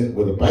elephant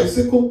with a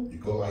bicycle, you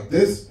go like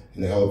this,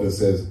 and the elephant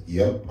says,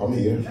 yep, I'm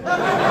here.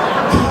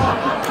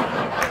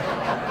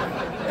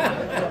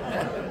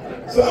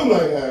 So I'm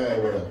like,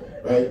 whatever,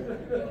 right?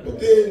 But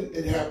then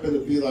it happened to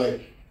be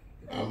like,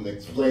 I'm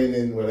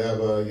explaining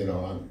whatever,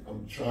 I'm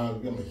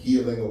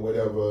healing or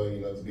whatever,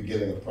 at the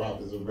beginning of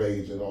Prophets of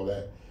Rage and all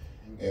that.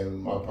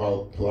 And my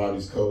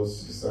Pilates coach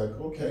is like,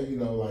 okay,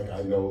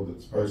 I know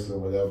this person or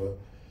whatever.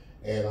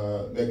 And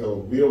make a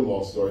real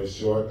long story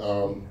short,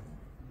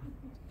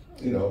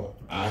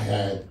 I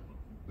had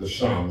the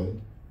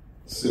shaman,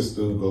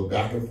 sister who goes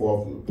back and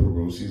forth with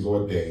Peru, she's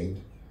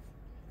ordained,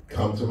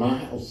 come to my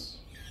house.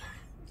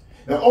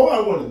 Now, all I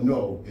want to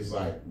know is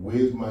like,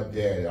 where's my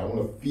dad? I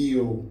want to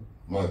feel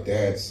my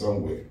dad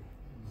somewhere.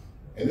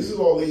 And this is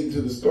all leading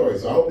to the story,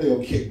 so I hope they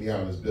don't kick me out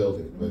of this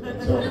building. But I'm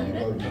telling you,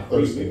 you're going to be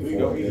thirsty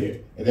for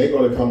it. And they ain't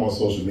going to come on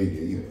social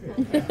media either.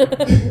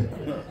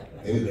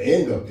 And it'll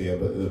end up there,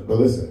 but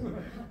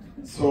listen.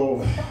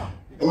 So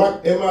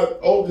And my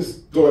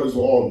oldest daughters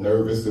were all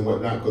nervous and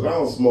whatnot because I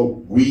don't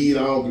smoke weed,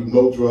 I don't do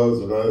no drugs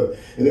or nothing.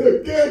 And they're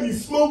like, Daddy,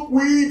 smoke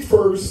weed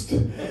first. No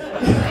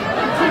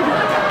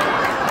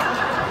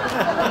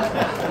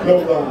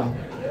lie.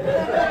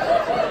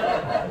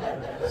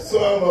 So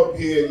I'm up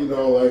here, you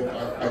know, like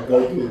I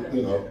go through,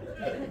 you know,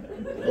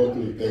 go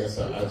through the thing. I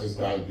said, I just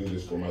gotta do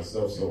this for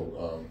myself.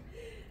 So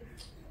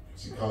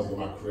she comes to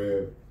my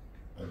crib,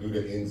 I do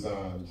the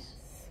enzymes.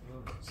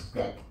 She's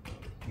got,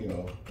 you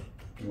know,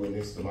 doing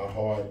this to my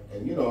heart,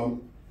 and you know,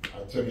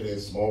 I took it in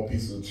small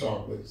pieces of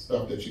chocolate,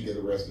 stuff that you get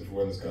arrested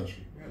for in this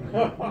country.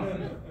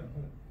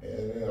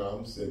 And you know,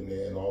 I'm sitting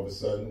there, and all of a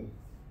sudden,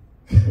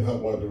 I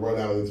wanted to run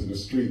out into the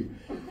street.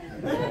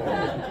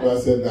 But I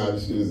said, nah,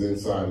 this shit is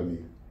inside of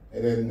me.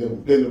 And then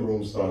the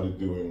room started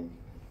doing,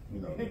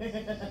 you know, and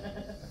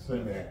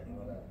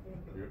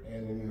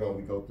then you know,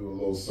 we go through a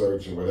little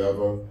search or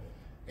whatever,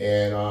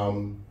 and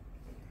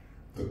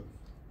the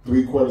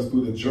 3/4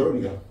 through the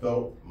journey,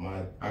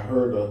 I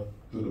heard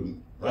through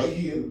the right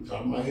here, the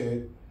top of my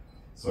head.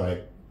 It's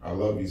like, I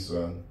love you,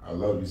 son. I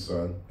love you,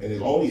 son. And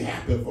it only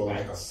happened for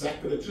like a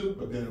second or two,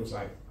 but then it was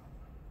like,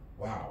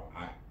 wow,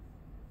 I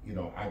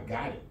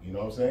got it. You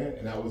know what I'm saying?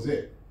 And that was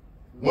it.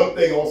 One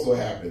thing also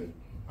happened.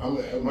 I'm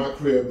at my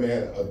crib,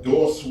 man. A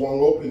door swung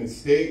open and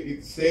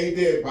it stayed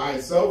there by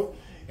itself.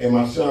 And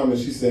my shaman,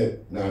 she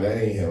said, nah, that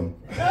ain't him.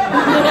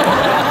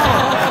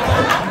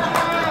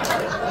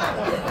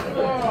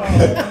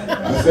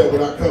 I said,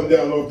 when I come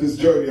down off this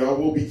journey, I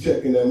will be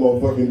checking that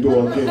motherfucking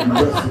door and getting you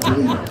rest to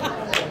believe.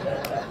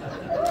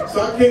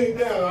 So I came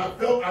down, I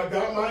felt I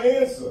got my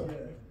answer.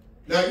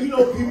 Now, you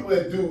know people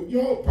that do,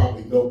 you all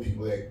probably know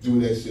people that do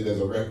that shit as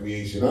a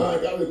recreation. I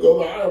got to go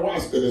to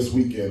ayahuasca this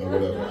weekend or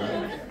whatever.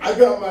 I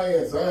got my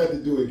answer, I had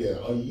to do it again.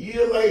 A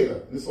year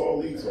later, this all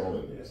leads all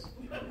in this.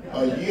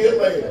 A year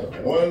later,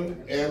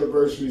 1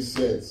 anniversary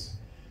since,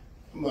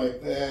 I'm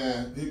like,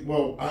 nah,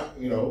 well,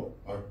 you know,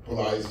 our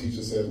Pilates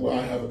teacher says, well,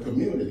 I have a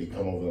community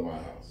come over to my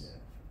house.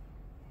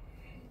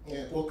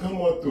 Yeah, well,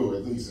 come on through.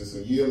 At least it's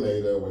a year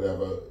later,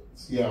 whatever.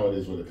 See how it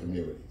is with a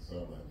community. So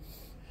I'm like,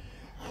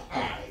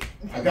 all right,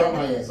 I got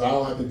my answer. I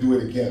don't have to do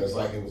it again. It's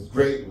like, it was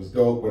great, it was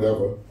dope,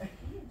 whatever.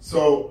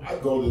 So I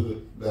go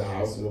to the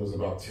house, and it was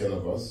about 10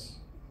 of us,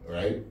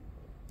 right?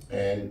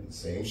 And the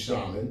same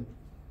shaman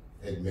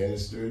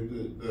administered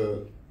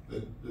the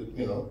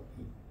you know,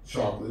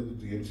 chocolate,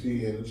 the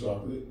DMT and the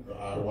chocolate.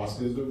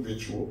 Ayahuasca is the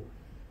ritual.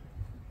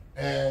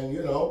 And,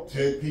 you know,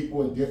 10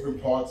 people in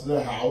different parts of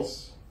the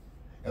house.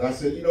 And I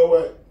said, you know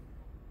what?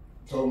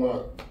 Told my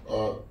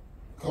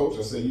coach,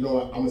 I said, you know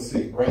what? I'm going to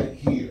sit right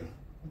here,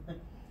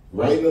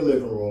 right in the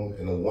living room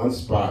in the one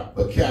spot.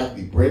 But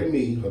Kathy, bring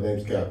me, her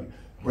name's Kathy,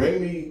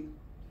 bring me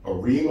a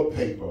ream of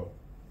paper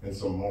and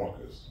some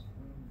markers.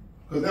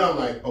 Because now I'm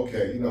like,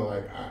 okay, you know,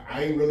 like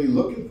I ain't really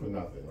looking for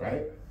nothing,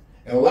 right?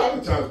 And a lot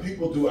of times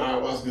people do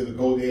ayahuasca to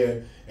go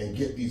there and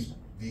get these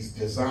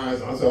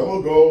designs. I said, I'm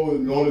gonna go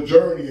on a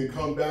journey and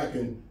come back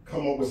and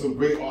come up with some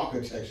great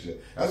architecture.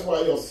 That's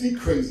why y'all see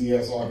crazy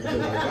ass architecture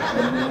like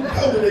that.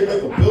 How do they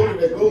make a building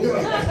that goes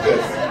like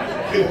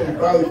this? You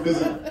probably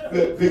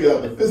figure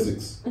out the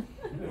physics.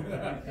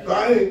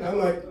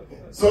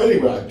 So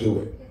anyway, I do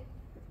it.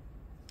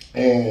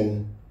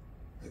 And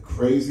the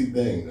crazy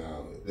thing now,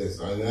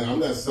 I'm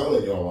not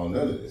selling y'all on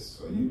none of this.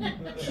 So you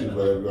shoot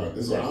whatever you want.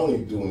 This is I'm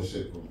only doing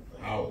shit from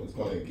how it's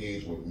going to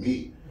engage with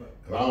me.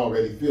 Because I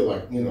already feel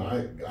like, you know,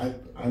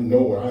 I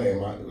know where I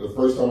am. The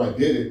first time I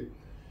did it,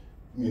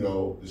 you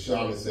know, the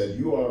shaman said,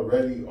 you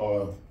already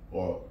are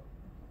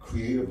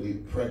creatively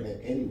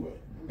pregnant anyway.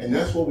 And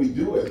that's what we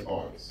do as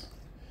artists.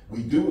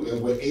 We do,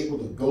 and we're able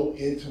to go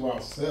into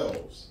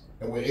ourselves,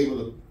 and we're able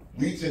to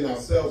reach in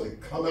ourselves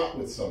and come out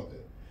with something.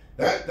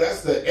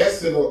 That's the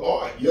essence of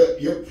art.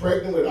 You're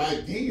pregnant with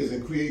ideas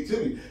and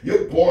creativity.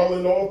 You're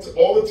boiling all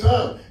the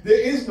time. There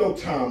is no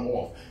time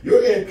off.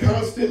 You're in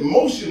constant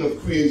motion of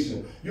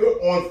creation.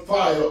 You're on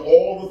fire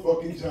all the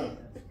fucking time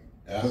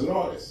as an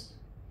artist.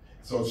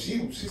 So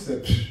she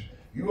said,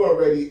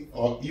 you're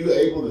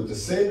able to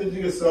descend into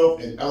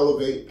yourself and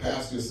elevate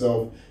past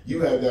yourself.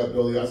 You have that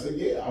ability. I said,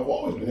 yeah, I've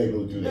always been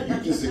able to do that. You're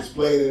just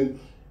explaining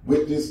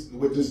with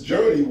this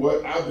journey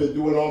what I've been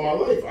doing all my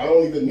life. I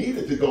don't even need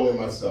it to go in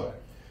myself.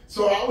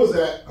 So I was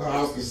at her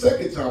house the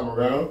second time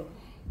around,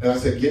 and I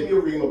said, give me a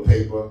ream of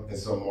paper and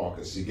some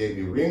markers. She gave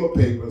me a ream of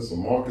paper and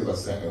some markers. I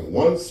sat in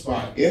one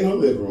spot in her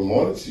living room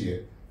on a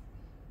chair.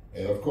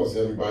 And of course,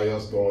 everybody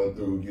else going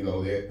through, you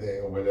know, their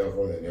thing or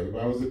whatever, and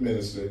everybody was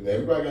administered, and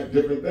everybody got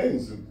different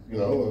things. You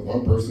know,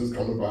 one person's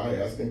coming by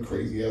asking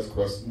crazy ass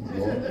questions, you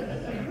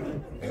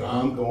know, and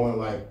I'm going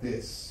like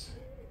this,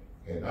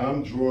 and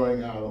I'm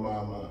drawing out of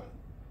my mind.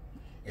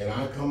 And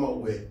I come up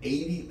with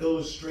 80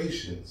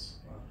 illustrations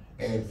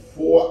in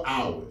 4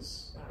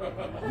 hours.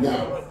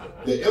 Now,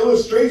 the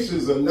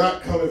illustrations are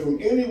not coming from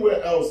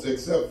anywhere else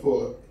except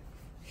for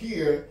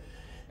here.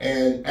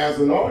 And as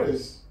an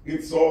artist,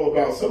 it's all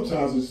about,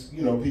 sometimes it's,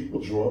 you know, people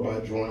draw by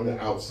drawing the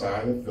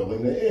outside and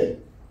filling the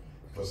in.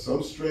 For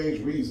some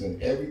strange reason,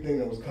 everything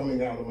that was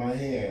coming out of my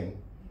hand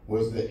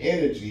was the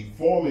energy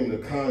forming the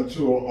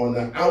contour on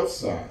the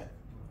outside.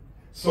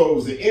 So it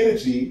was the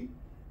energy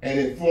and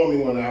then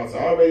forming on the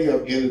outside. I already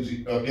have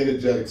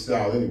energetic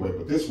style anyway,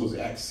 but this was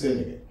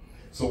accenting it.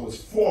 So it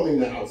was forming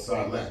the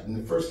outside lat. And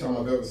the first time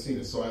I've ever seen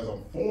it. So as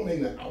I'm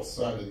forming the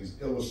outside of these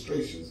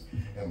illustrations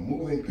and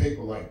moving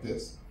paper like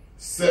this,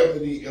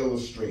 70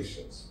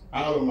 illustrations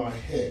out of my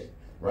head,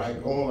 right?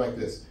 Going like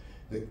this.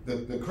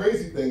 The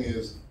crazy thing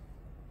is,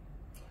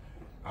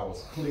 I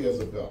was clear as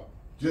a bell,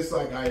 just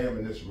like I am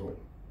in this room.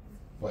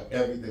 But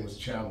everything was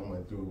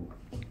channeling through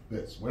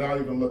this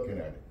without even looking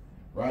at it,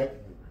 right?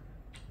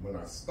 When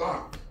I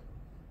stopped,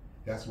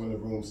 that's when the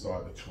room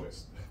started to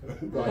twist.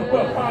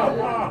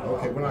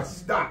 Okay, when I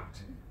stopped,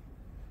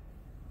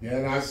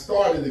 and I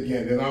started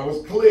again, then I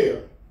was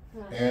clear.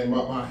 And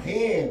my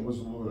hand was,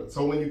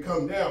 so when you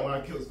come down, when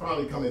I was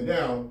finally coming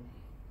down,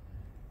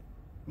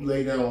 I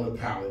lay down on the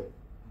pallet,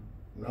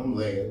 and I'm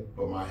laying,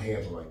 but my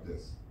hands are like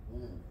this.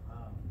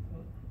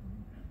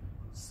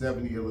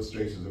 70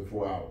 illustrations in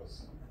 4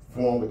 hours,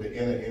 formed with the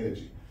inner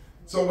energy.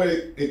 So what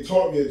it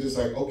taught me is just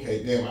like,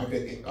 okay, damn, I've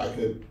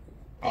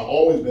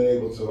always been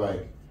able to,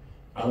 like,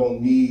 I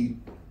don't need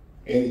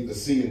to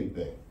see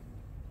anything.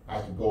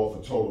 I can go off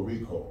a total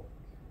recall.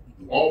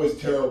 Always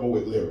terrible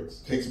with lyrics.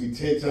 Takes me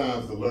 10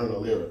 times to learn a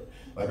lyric.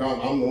 Like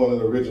I'm the one of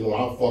the original,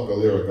 I'll fuck a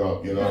lyric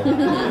up, you know?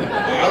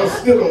 I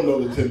still don't know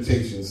the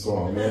Temptations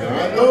song, man.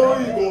 I know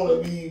you're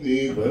gonna need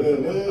me, but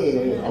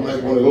I'm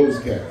like one of those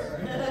cats.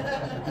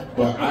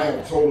 But I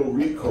have total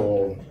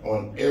recall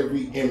on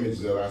every image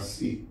that I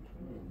see.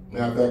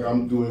 Matter of fact,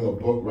 I'm doing a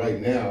book right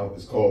now.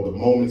 It's called The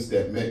Moments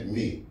That Met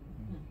Me.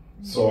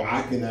 So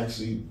I can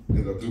actually,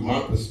 through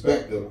my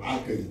perspective, I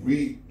can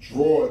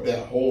redraw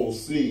that whole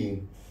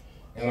scene,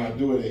 and I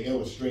do it in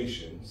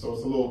illustration. So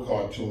it's a little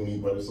cartoony,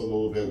 but it's a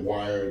little bit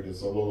wired.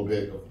 It's a little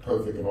bit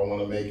perfect if I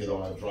want to make it,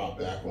 or I drop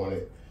back on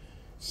it.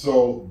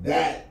 So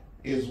that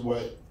is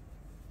what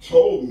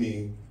told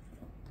me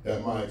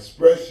that my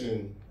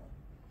expression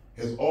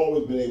has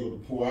always been able to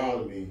pour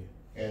out of me,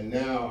 and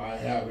now I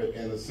have it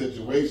in a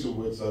situation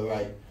which,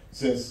 like,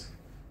 since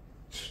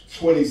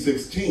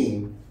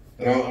 2016,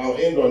 and I'll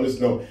end on this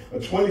note. In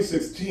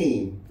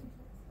 2016,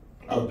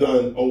 I've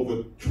done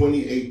over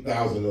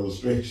 28,000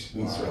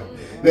 illustrations.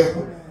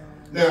 Wow.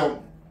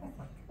 Now,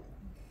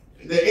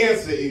 the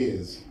answer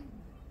is,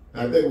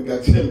 I think we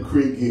got Tim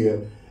Creek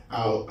here,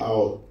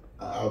 our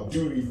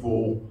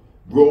dutiful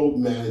road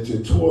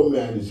manager, tour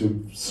manager,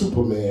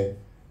 Superman.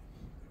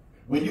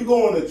 When you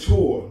go on a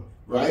tour,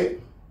 right,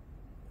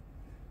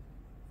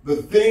 the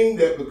thing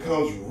that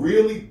becomes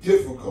really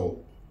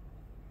difficult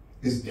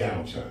is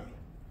downtime.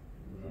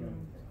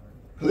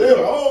 Because they're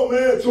like, oh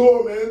man,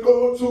 tour, man,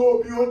 go on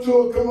tour, be on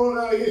tour, come on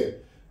out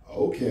here.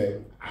 Okay,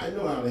 I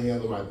know how to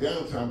handle my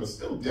downtime, but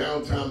still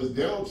downtime is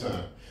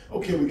downtime.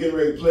 Okay, we're getting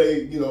ready to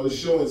play, the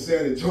show in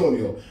San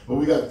Antonio, but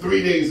we got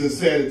 3 days in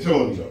San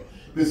Antonio.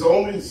 There's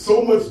only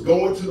so much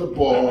going to the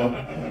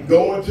bar,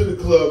 going to the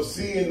club,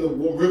 seeing the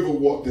river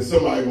walk that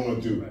somebody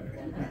gonna do.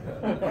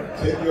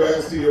 Take your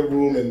ass to your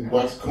room and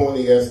watch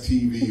corny ass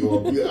TV,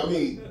 or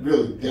really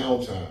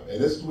downtime.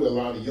 And this is where a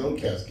lot of young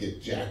cats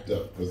get jacked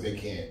up because they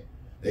can't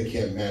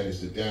manage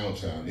the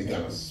downtime. They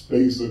got a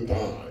space of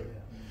time.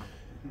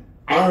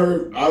 I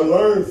heard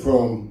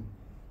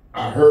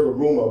a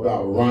rumor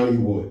about Ronnie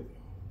Wood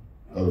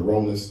of the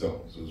Rolling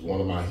Stones. It was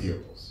one of my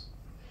heroes.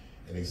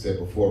 And they said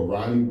before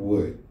Ronnie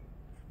Wood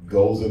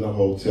goes in a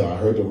hotel, I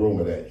heard the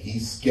rumor that he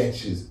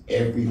sketches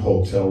every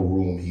hotel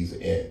room he's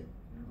in.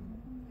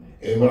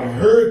 And when I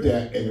heard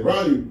that, and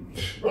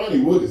Ronnie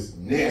Wood is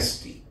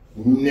nasty.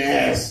 And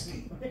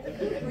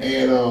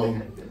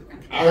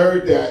I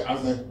heard that, I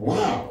was like,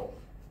 wow.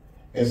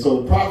 And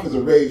so the Prophets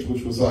of Rage,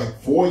 which was like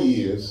 4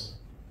 years,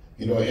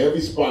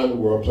 every spot in the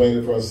world, playing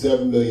in front of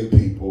 7 million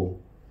people.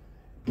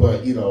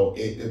 But,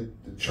 the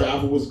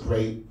travel was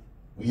great.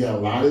 We had a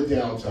lot of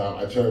downtime.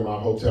 I turned my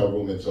hotel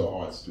room into an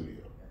art studio.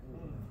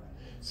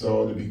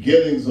 So in the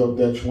beginnings of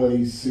that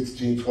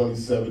 2016,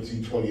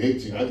 2017,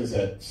 2018, I just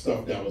had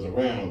stuff that was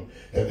around.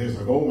 And they was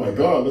like, oh my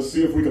God, let's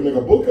see if we can make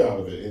a book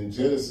out of it. And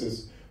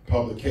Genesis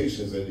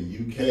Publications in the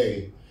UK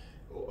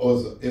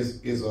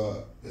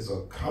is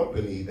a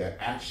company that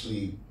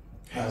actually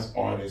has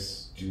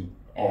artists do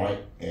art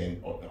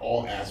and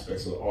all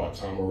aspects of the art.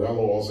 Tom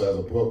Morello also has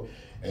a book,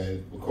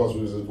 and because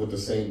we was with the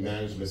same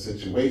management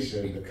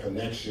situation, the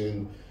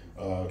connection,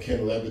 Ken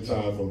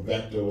Leviton from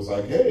Vector was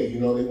like, hey, they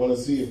want to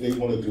see if they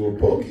want to do a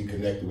book. He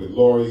connected with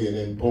Laurie, and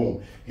then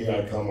boom, here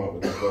I come up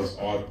with the first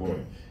art book.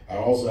 I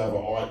also have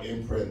an art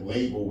imprint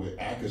label with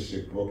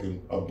Akashic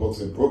Books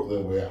in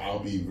Brooklyn, where I'll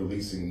be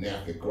releasing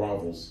Naphic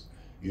Grovels,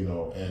 and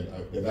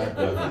that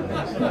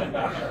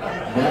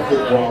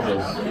Naphic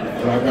Grovels.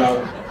 And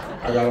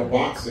I got a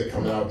box set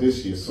coming out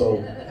this year.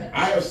 So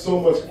I have so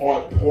much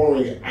art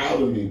pouring out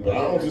of me, but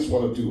I don't just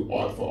want to do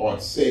art for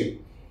art's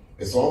sake.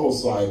 It's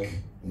almost like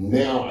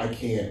now I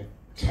can't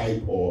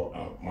type, or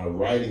my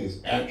writing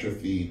is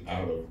atrophied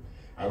I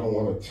don't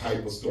want to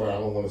type a story, I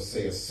don't want to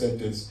say a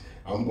sentence.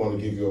 I'm going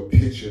to give you a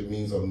picture, it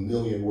means a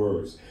million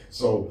words.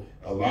 So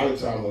a lot of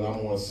time when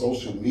I'm on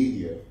social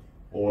media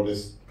or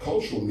this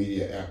cultural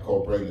media app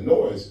called Bring the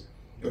Noise,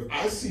 if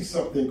I see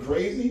something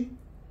crazy,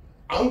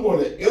 I'm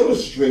going to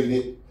illustrate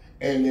it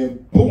and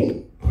then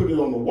boom, put it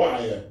on the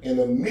wire and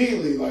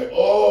immediately like,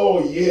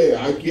 oh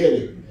yeah, I get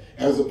it.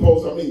 As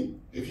opposed to, I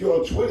mean, if you're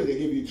on Twitter, they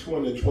give you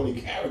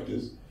 220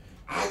 characters.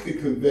 I could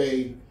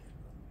convey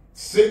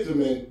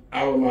sentiment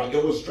out of my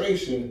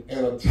illustration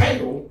and a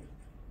title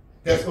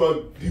that's going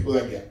to, people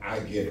like, yeah, I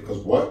get it. Because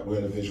what? We're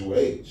in a visual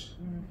age.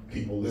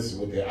 People listen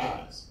with their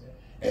eyes.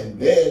 And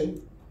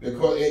then,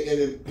 because, and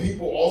then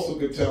people also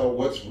could tell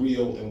what's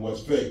real and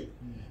what's fake.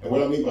 And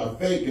what I mean by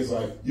fake is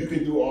like, you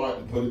can do art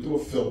and put it through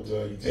a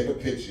filter, you take a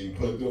picture, you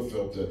put it through a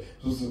filter.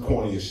 This is the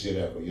corniest shit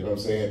ever, you know what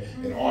I'm saying?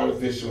 And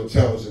artificial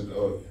intelligence,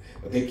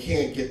 but they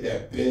can't get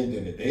that bend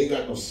in it. They ain't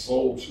got no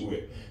soul to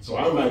it. So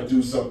I might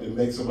do something to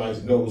make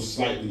somebody's nose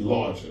slightly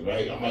larger,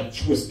 right? I might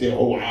twist their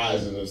whole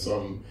eyes into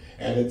something.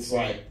 And it's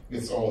like,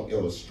 it's all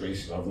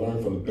illustration. I've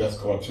learned from the best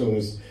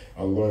cartoonists.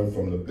 I learned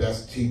from the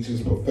best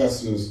teachers,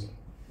 professors.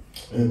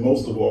 And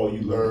most of all,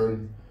 you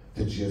learn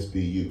to just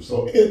be you.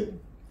 So in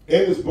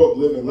this book,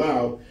 Living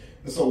Loud,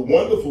 it's a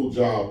wonderful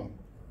job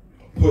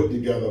put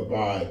together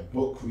by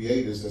book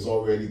creators that's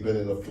already been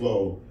in the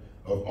flow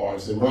of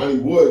artists. And Ronnie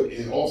Wood,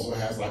 it also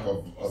has like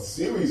a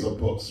series of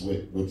books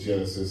with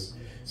Genesis.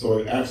 So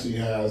it actually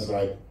has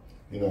like,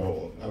 you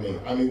know, I mean,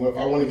 if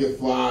I want to get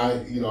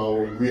fly, you know,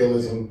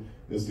 realism,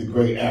 there's the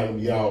great Adam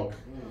Yauch.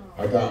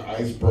 I got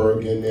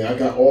Iceberg in there. I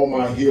got all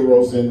my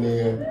heroes in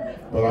there,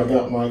 but I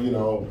got my, you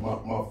know,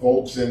 my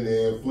folks in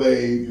there,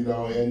 Flav, you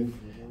know, and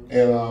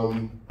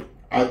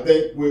I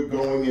think we're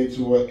going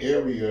into an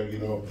area, you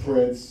know,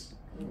 Prince,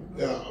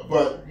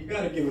 but you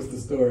got to give us the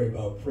story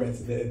about Prince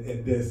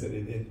and this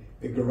and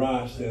the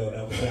garage sale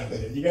that was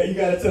happening. You got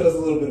to tell us a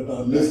little bit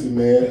about that. Listen,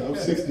 man, I'm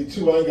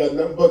 62. I ain't got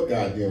nothing but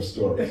goddamn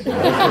stories. Been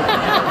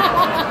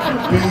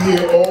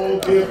here all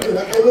day.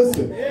 And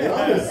listen, and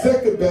I'm the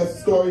second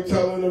best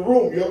storyteller in the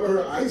room. You ever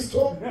heard Ice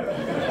talk?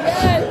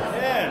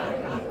 Yeah.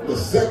 The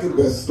second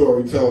best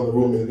storyteller in the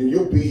room, and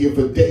you'll be here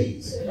for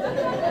days.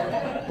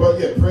 But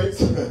yeah,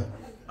 Prince.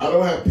 I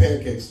don't have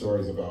pancake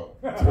stories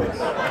about Prince.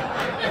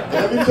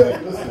 Let me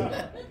tell you, listen.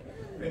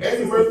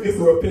 Eddie Murphy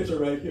grew a picture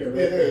right here.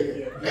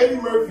 Right?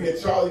 Eddie Murphy and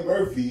Charlie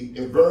Murphy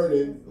and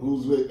Vernon,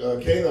 who's with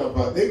K9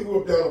 Pop, they grew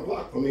up down the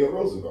block from me in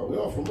Roosevelt. We're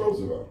all from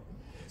Roosevelt.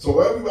 So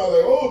everybody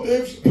like, oh,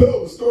 Dave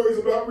Chappelle, the stories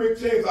about Rick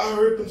James. I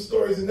heard them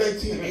stories in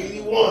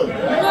 1981.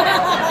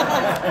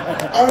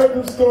 I heard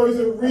them stories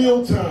in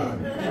real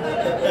time. You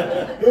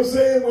know what I'm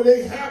saying? When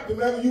they happen,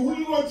 man, who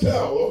you gonna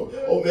tell?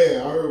 Oh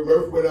man, I heard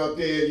Murph went out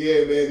there,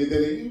 yeah, man, they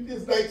did it.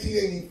 It's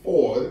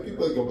 1984.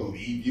 People ain't gonna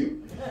believe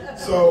you.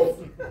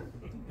 So,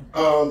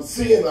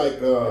 seeing like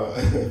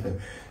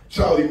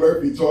Charlie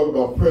Murphy talk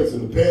about Prince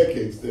and the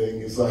pancakes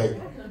thing, it's like,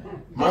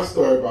 my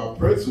story about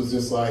Prince was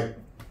just like,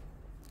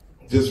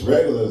 just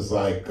regular. It's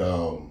like,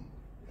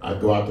 I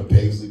go out to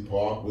Paisley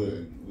Park,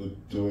 we're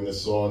doing a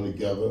song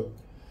together,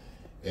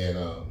 and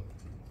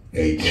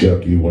hey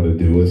Chuck, you want to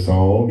do a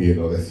song? You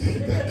know, that's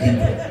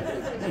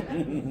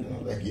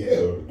like,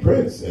 yeah,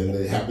 Prince, and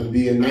it happened to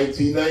be in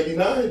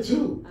 1999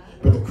 too.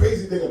 But the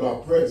crazy thing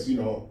about Prince, you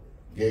know,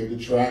 gave the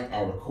track,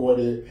 I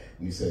recorded it,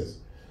 and he says,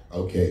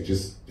 okay,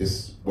 just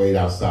wait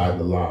outside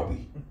the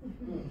lobby.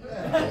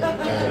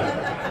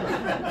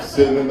 And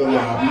sitting in the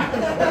lobby,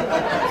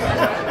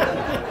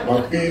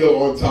 my feet are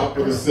on top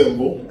of the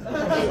cymbal,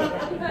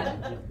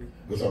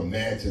 which I'm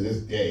mad to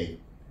this day.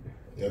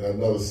 And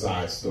another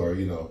side story,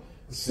 you know,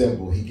 the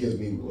cymbal, he gives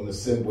me on the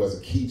cymbal as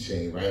a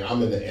keychain, right?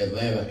 I'm in the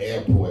Atlanta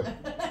airport,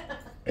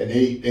 and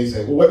they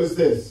say, well, what is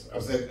this? I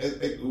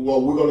said,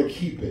 well, we're going to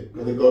keep it,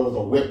 because there was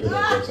a weapon at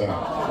that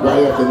time,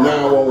 right after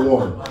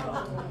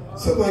 911.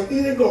 So I'm like,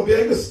 they ain't going to be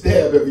able to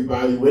stab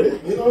everybody with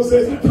it, you know what I'm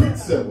saying? It's a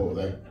Prince symbol.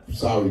 Like,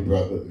 sorry,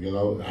 brother, you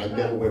know, I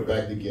never went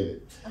back to get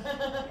it.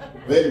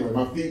 But anyway,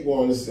 my feet were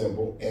on the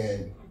cymbal,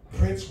 and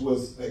Prince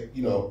was like,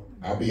 you know,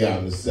 I'll be out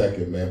in a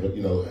second, man, but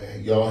you know,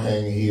 y'all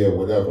hang here,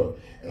 whatever.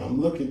 And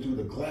I'm looking through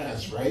the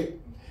glass, right?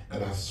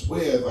 And I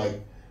swear,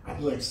 like,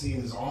 I'm like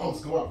seeing his arms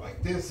go up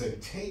like this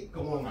and tape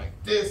going like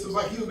this. It was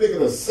like he was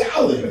making a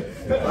salad.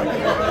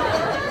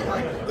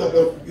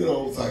 You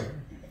know, it's like,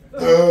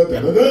 da,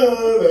 da, da,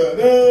 da,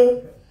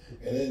 da.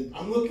 And then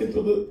I'm looking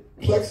through the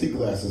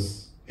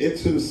plexiglasses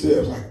into the cell. I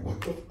was like, what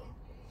the fuck?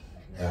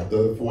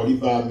 After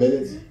 45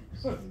 minutes,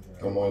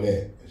 come on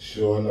in.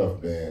 Sure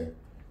enough, man,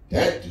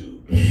 that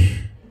dude,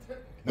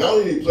 not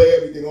only did he play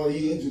everything on it,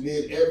 he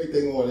engineered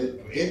everything on it,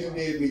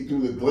 engineered me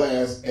through the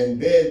glass, and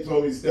then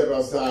told me to step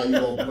outside, you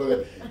know, put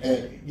it,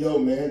 and yo,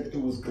 man,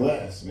 it was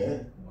glass,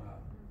 man. Wow.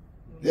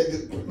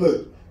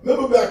 Look,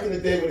 remember back in the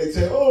day when they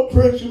said, oh,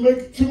 Prince, you're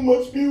making too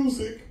much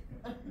music.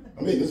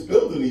 I mean, this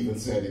building even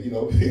said it, you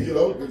know,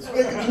 it's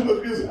making too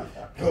much music.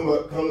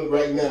 Come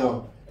right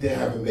now, they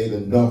haven't made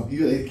enough.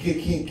 They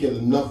can't get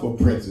enough of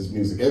Prince's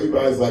music.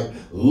 Everybody's like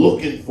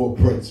looking for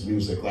Prince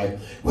music. Like,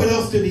 what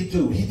else did he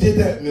do? He did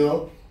that, you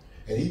know?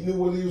 And he knew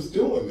what he was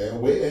doing,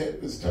 man, way ahead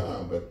of his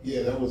time. But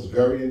yeah, that was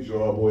very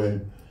enjoyable.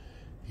 And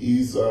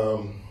he's,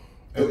 and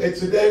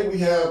today we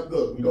have,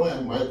 look, we don't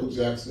have Michael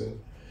Jackson.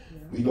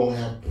 We don't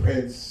have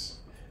Prince.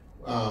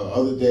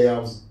 Other day I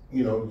was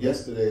you know,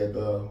 yesterday at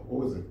the,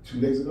 what was it, 2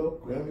 days ago?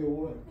 Grammy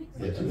Award?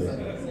 Yeah, 2 days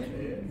ago.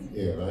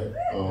 Yeah, right?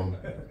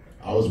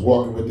 I was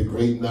walking with the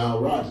great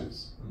Nile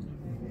Rodgers.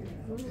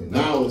 And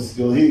Nile is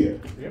still here.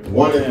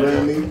 Won a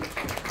Grammy.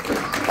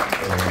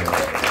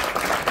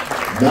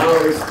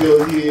 Nile is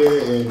still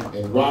here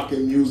and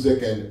rocking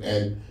music,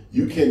 and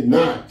you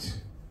cannot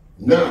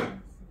not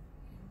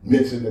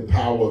mention the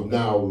power of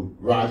Nile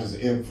Rodgers'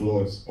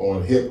 influence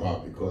on hip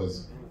hop,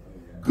 because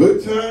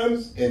Good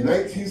Times in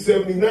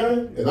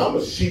 1979, and I'm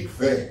a Chic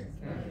fan.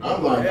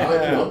 I'm like,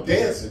 I'm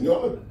dancing,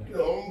 I'm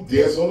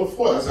dancing on the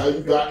floor. That's how you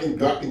got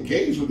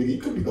engaged with it. You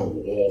could be no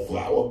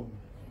wallflower. You know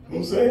what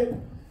I'm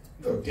saying?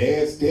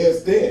 Dance,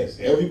 dance, dance.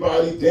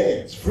 Everybody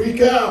dance.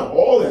 Freak out.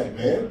 All that,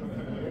 man.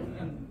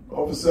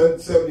 All of a sudden,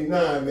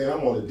 79, man,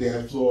 I'm on the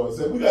dance floor and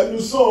said, we got a new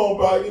song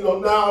by,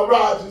 Nile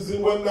Rodgers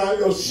and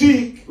whatnot,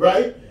 Chic,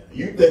 right?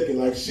 You thinking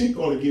like Chic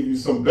gonna give you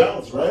some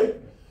bounce, right?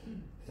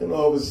 And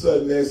all of a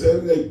sudden, they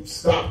said, they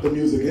stopped the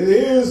music. And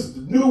here's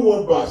the new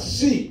one by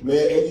Chic, man.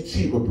 Eddie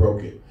Cheever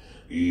broke it.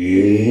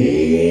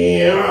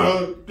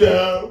 Yeah,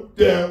 down,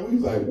 down. We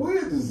was like,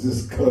 where is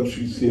this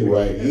country shit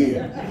right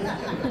here?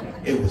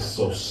 It was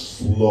so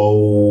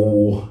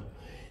slow.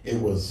 It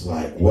was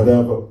like,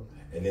 whatever.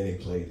 And then they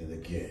played it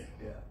again.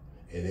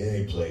 And then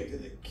they played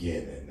it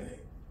again that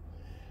night.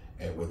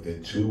 And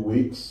within 2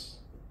 weeks,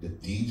 the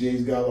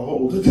DJs got a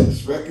hold of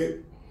this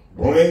record.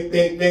 Boing,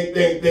 ding, ding,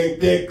 ding, ding,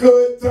 ding,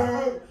 good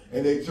time.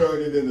 And they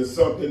turned it into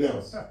something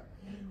else.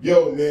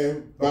 Yo,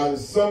 man, by the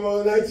summer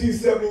of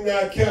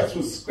 1979, cats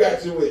was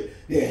scratching with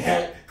their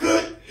hat.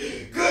 Good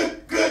time.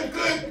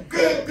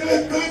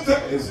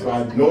 It's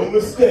by no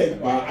mistake,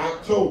 by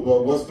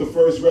October, what's the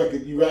first rap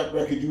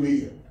record you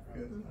hear?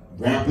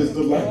 Rap is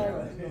the Light.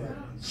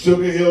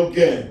 Sugar Hill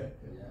Gang.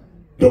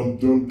 Dum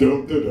dum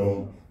dum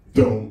dum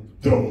dum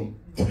dum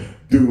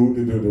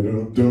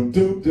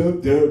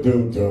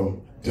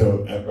dum.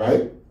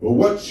 Right? But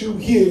what you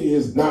hear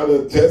is not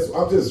a test.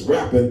 I'm just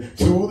rapping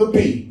to the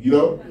beat,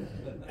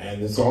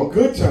 and it's on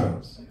Good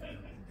Times.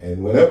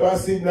 And whenever I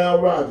see Nile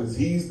Rodgers,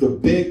 he's the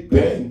Big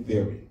Bang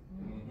Theory.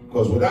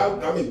 Because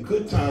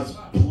Good Times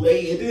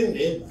it didn't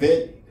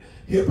invent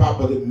hip hop,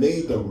 but it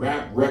made the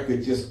rap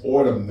record just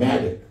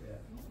automatic.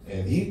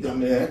 And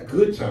that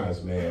Good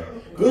Times, man.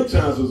 Good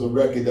Times was a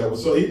record that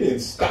was he didn't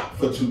stop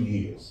for 2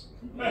 years.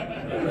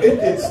 It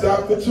didn't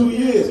stop for 2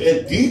 years.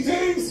 And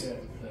DJs,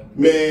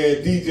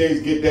 man,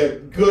 DJs get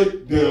that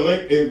good,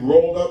 it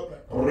rolled up,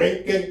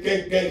 good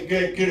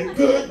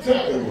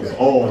time. It was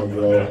on,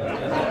 yo.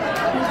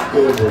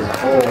 It was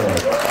on.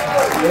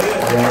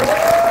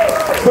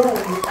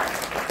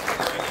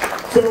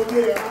 So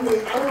yeah,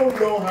 I don't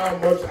know how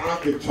much I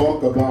could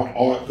talk about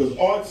art, because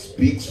art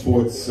speaks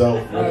for itself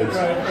when it's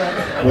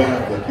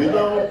graphic,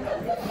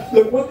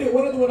 Look, one other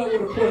one I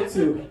want to point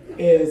to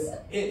is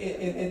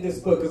in this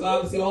book, because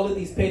obviously all of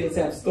these paintings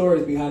have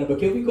stories behind it, but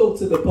can we go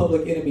to the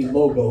Public Enemy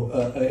logo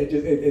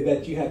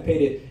that you have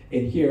painted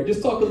in here?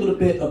 Just talk a little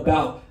bit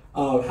about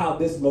how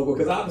this logo,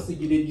 because obviously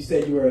you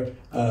said you were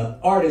an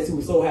artist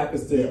who so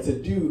happens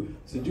to do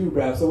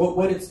rap. So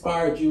what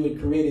inspired you in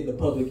creating the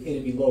Public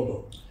Enemy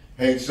logo?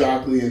 Hank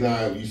Shockley and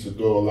I used to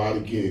throw a lot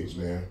of gigs,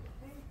 man.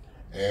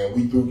 And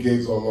we threw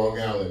gigs on Long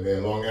Island,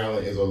 man. Long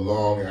Island is a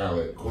Long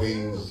Island.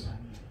 Queens,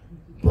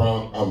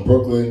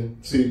 Brooklyn.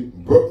 See,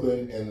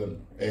 Brooklyn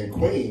and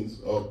Queens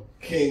are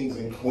kings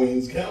in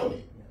Queens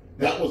County.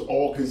 That was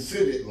all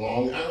considered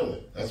Long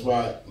Island. That's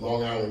why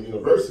Long Island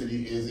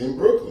University is in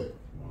Brooklyn.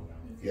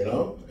 As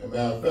a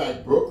matter of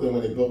fact, Brooklyn,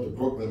 when they built the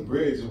Brooklyn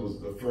Bridge, it was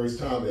the first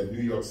time that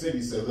New York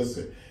City said,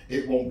 listen,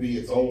 it won't be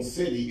its own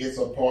city, it's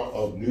a part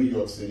of New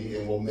York City,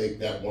 and we'll make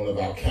that one of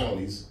our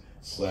counties,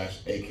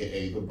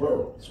 /AKA the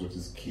boroughs, which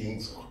is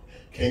Kings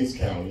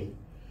County,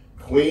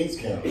 Queens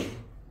County,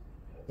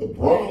 the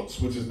Bronx,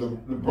 which is the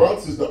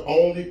Bronx is the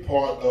only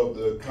part of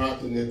the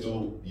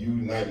continental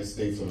United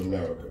States of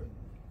America.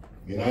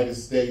 United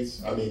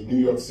States, New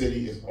York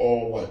City is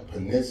all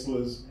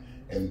peninsulas,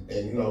 and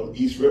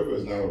East River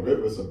is not a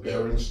river, it's a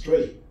Bering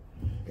Strait.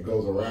 It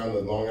goes around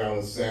the Long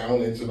Island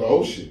Sound into the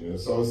ocean. And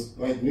so it's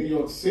like New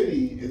York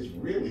City is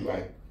really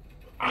like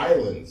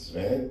islands,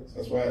 man.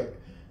 That's why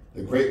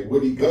the great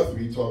Woody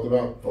Guthrie talked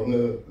about from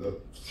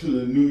to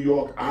the New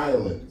York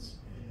Islands,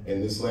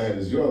 and this land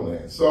is your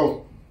land.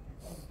 So,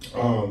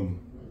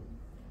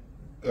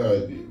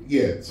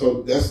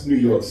 so that's New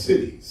York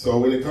City. So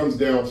when it comes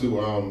down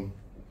to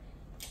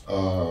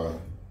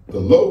the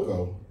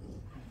logo,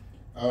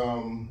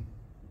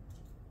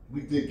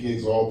 we did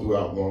gigs all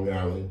throughout Long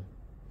Island,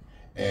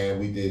 and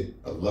we did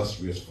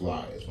illustrious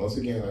flyers. Once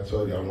again, I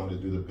told you I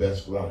wanted to do the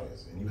best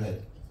flyers, and you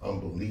had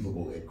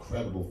unbelievable,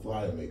 incredible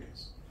flyer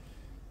makers.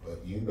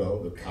 But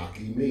the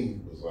cocky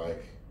me was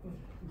like,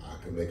 I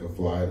could make a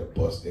flyer to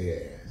bust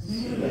their ass.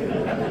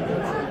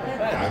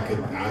 I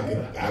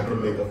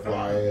could make a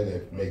flyer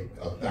that make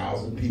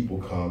 1,000 people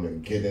come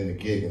and get in the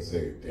gig and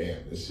say,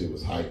 damn, this shit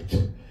was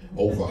hyped,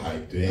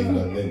 overhyped, there ain't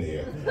nothing in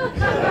there.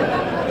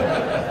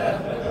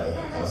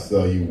 I'll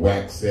sell you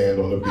wax sand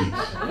on the beach.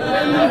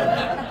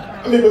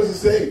 I mean, it's the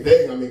same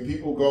thing. I mean,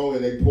 people go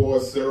and they pour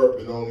syrup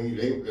and only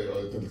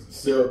the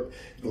syrup,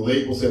 the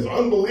label says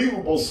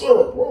unbelievable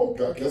syrup. Well,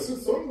 I guess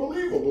it's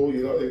unbelievable.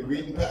 You know, they're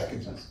reading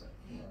packages.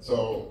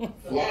 So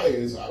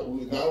flyers, not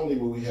only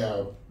will we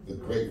have the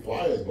great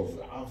flyers, but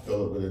I'll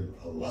fill it with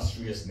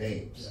illustrious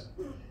names.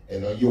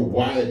 And you're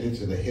wired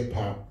into the hip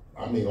hop.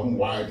 I mean, I'm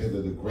wired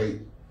into the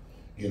great,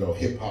 you know,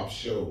 hip hop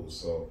shows.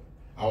 So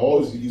I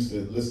always used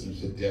to listen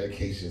to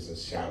dedications and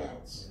shout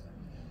outs.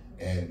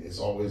 And it's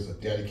always a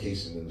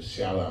dedication and a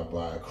shout out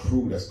by a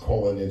crew that's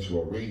calling into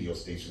a radio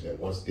station that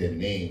wants their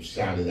name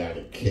shouted out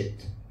and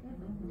kicked.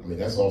 I mean,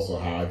 that's also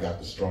how I got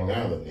the Strong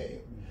Island name.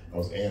 I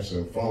was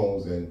answering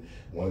phones and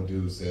one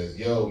dude says,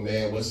 yo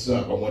man, what's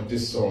up? I want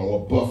this song, I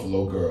want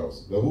Buffalo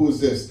Girls. Well, who is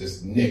this?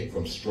 This Nick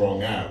from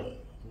Strong Island.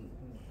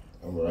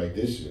 I'm gonna write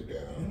this shit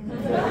down.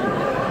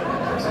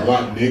 Thanks a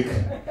lot, Nick.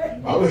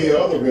 I would hear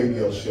other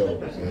radio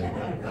shows.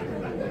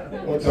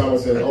 And one time I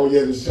said, oh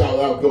yeah, the shout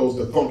out goes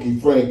to Funky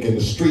Frank and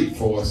the Street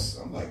Force.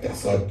 I'm like,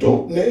 that's a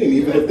dope name,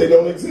 even if they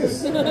don't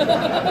exist.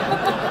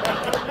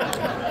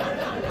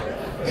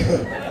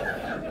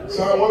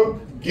 So I one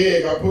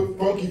gig, I put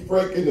Funky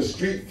Frank and the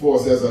Street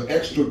Force as an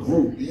extra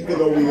group, even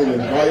though we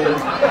didn't invite him.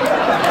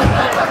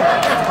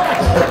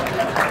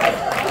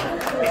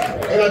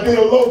 And I did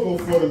a logo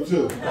for them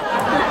too.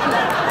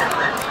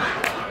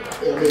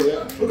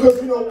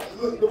 Because, you know,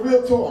 the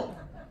real talk,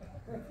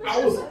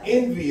 I was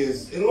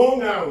envious in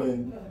Long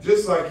Island,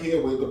 just like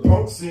here with the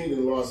punk scene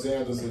in Los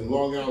Angeles and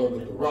Long Island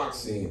with the rock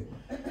scene.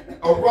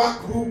 A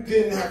rock group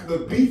didn't have to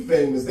be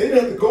famous. They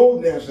didn't have to go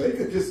national. They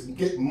could just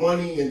get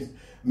money, and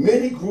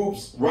many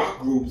groups, rock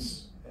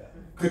groups,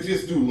 could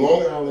just do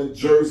Long Island,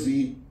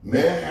 Jersey,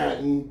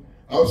 Manhattan,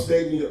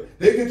 upstate New York.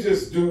 They could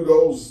just do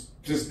those,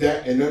 just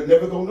that, and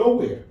never go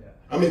nowhere.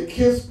 I mean,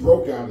 Kiss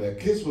broke out of that.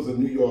 Kiss was a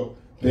New York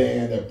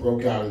band that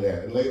broke out of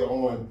that. And later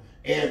on,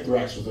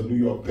 Anthrax was a New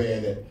York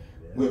band that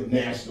went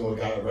national and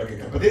got a record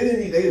company. But they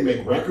didn't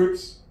make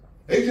records.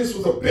 They just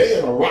was a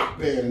band, a rock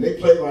band, and they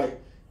played like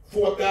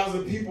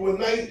 4,000 people a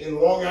night in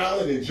Long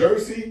Island and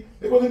Jersey.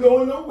 They wasn't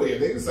going nowhere.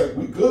 They just like,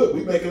 we good,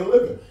 we making a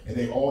living. And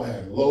they all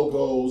had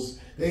logos.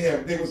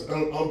 They was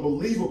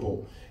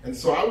unbelievable. And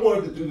so I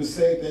wanted to do the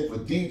same thing for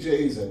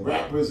DJs and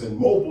rappers and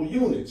mobile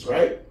units,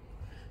 right?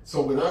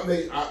 So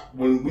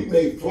when we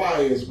made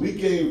flyers, we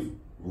gave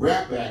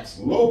rap acts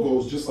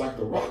logos just like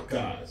the rock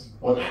guys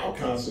on our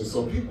concerts.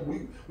 So people,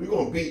 we're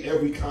gonna beat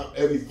every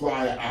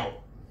flyer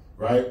out,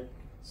 right?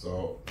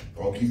 So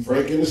Funky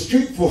Frank and the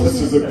Street Force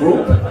is a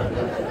group.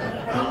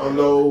 I don't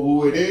know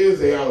who it is.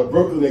 They out of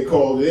Brooklyn. They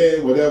called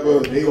in.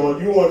 Whatever. You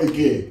on the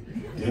gig.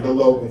 Did a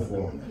logo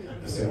for them.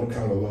 I said, what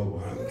kind of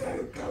logo?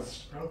 I got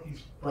Funky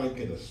Frank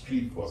and the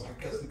Street Force.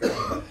 I guess they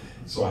got it.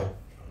 So I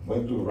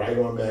went through Right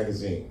On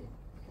Magazine,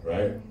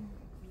 right?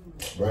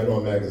 Right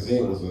On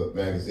Magazine was a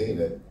magazine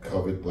that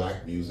covered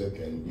black music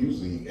and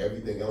usually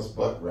everything else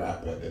but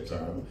rap at that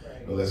time,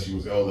 unless you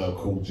was LL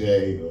Cool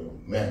J or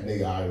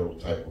Matinee Idol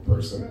type of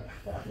person.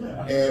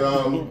 And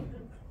I'm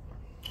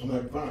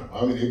like, fine.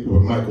 I mean, they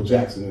put Michael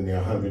Jackson in there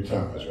 100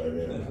 times, right?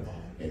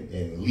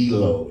 And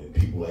Lilo and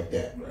people like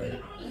that, right?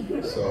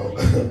 So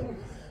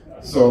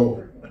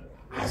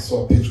I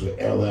saw a picture of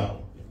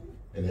LL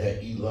and it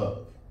had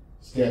E-Love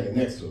standing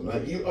next to him.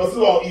 Like, it's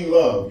all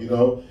E-Love, you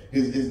know,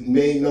 his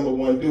main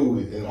 #1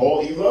 dude, and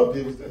all E-Love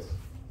did was this.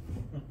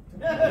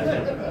 He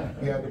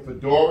had the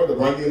fedora, the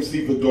Run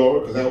DMC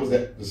fedora, because that was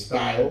the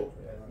style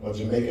on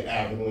Jamaica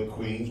Avenue in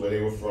Queens, where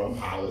they were from,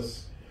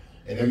 Hollis.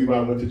 And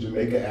everybody went to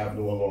Jamaica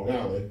Avenue on Long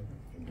Island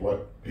and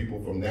brought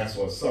people from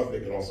Nassau and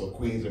Suffolk and also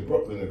Queens and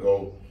Brooklyn to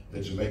go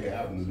to Jamaica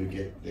Avenue to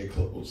get their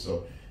clothes.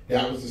 So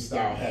that was the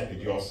style hat that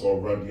y'all saw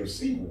Run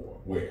DMC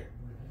wear,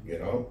 you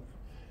know?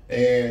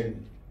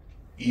 And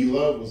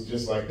E-Love was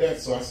just like that,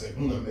 so I said,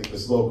 I'll make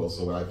this logo.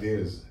 So what I did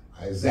is,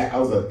 I was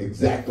an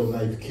X-Acto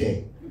knife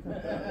king.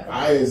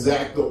 I was the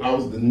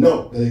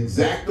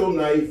X-Acto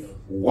knife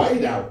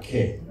whiteout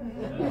king.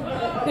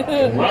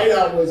 And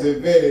whiteout was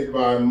invented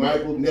by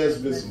Michael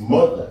Nesmith's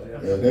mother.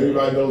 And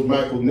everybody knows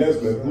Michael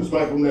Nesmith. Who's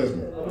Michael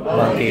Nesmith?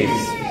 Monkeys.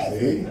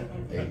 See?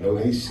 They know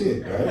they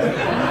shit, right?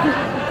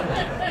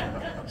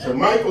 So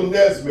Michael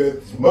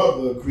Nesmith's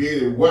mother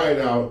created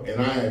whiteout,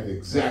 and I had the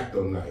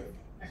X-Acto knife.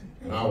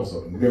 And I was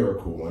a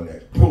miracle on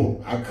that.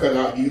 Boom, I cut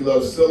out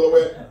E-Love's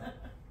silhouette,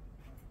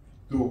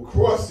 threw a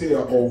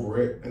crosshair over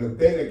it, and the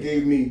thing that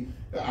gave me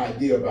the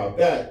idea about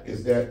that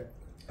is that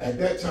at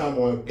that time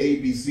on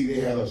ABC, they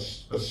had a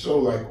show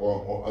like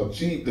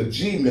the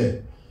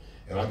G-Men,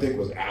 and I think it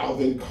was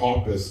Alvin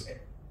Karpis,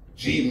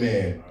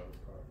 G-Man,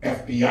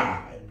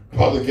 FBI,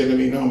 Public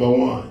Enemy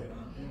 #1.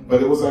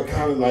 But it was like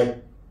kind of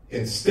like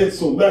in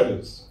stencil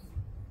letters.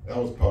 That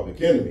was Public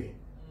Enemy.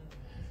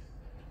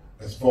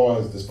 As far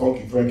as this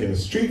Funky Frank and the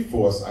Street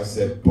Force, I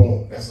said,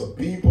 boom, that's a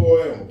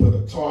B-boy. I'm gonna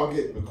put a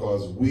target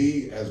because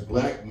we as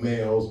black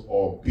males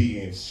are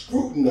being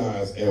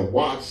scrutinized and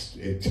watched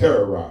and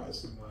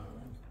terrorized.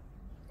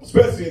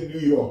 Especially in New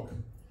York,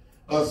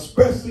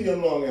 especially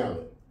in Long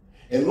Island.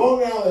 And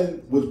Long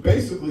Island was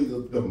basically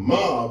the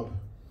mob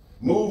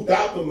moved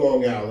out to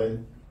Long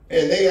Island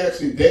And they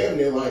actually damn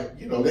near like,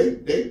 you know, they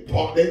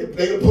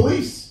the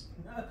police.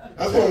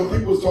 That's why when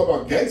people talk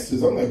about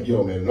gangsters, I'm like,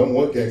 yo, man, number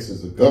one gangster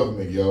is the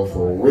government, yo,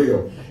 for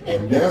real.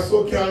 And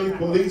Nassau County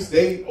Police,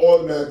 they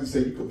automatically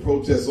say you can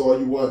protest all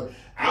you want.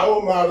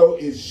 Our motto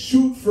is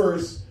shoot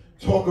first,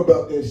 talk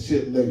about that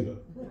shit later.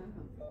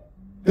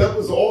 That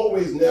was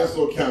always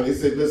Nassau County. They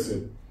said,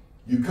 listen,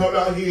 you come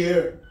out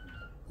here,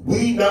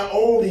 we not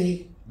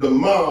only the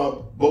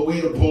mob, but we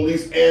the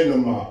police and the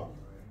mob.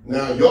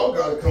 Now, y'all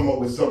got to come up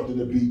with something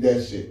to beat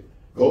that shit.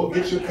 Go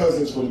get your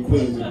cousins from the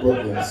Queens in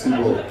Brooklyn and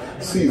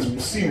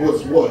see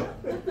what's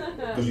what.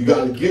 Because you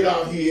got to get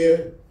out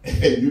here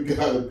and you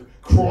got to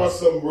cross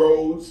some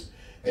roads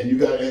and you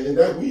got and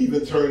that we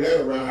even turned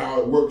that around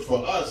how it worked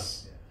for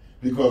us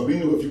because we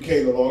knew if you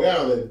came to Long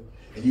Island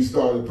and you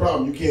started a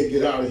problem, you can't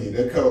get out of here.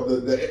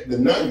 The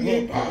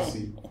 98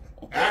 posse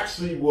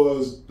actually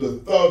was the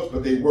thugs,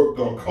 but they worked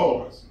on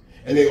cars.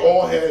 And they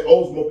all had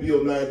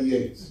Oldsmobile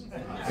 98s.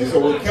 And so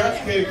when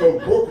cats came from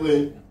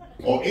Brooklyn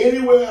or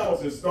anywhere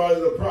else and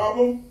started a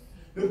problem,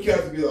 them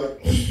cats would be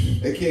like,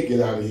 they can't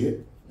get out of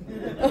here.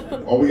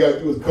 All we got to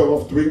do is cut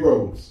off 3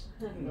 roads.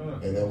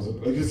 And that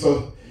was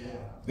so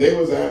they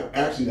was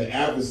actually the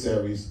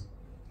adversaries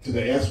to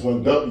the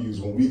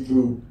S1Ws when we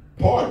threw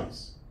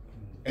parties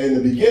in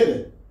the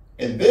beginning.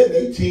 And then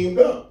they teamed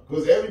up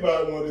because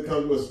everybody wanted to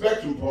come to a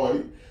Spectrum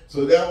party.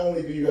 So not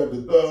only do you have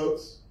the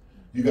thugs,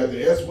 you got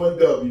the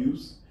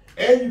S1Ws,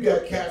 and you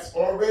got cats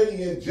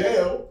already in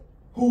jail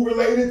who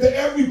related to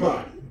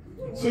everybody.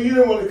 So you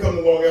didn't want to come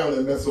to Long Island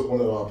and mess up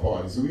one of our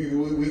parties. So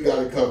we got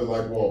it covered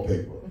like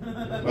wallpaper,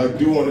 like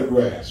dew on the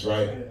grass,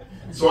 right?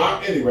 So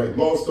anyway,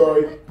 long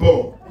story,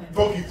 boom.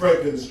 Funky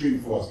Frank and the Street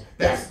Force.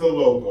 That's the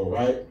logo,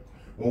 right?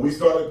 When we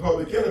started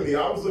Public Enemy,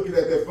 I was looking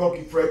at that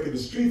Funky Frank and the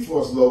Street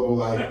Force logo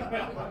like,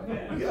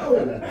 yo.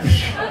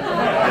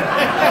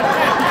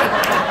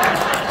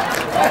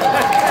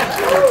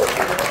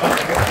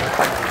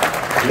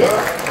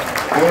 Yeah.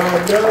 And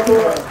I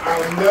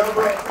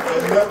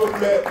never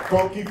met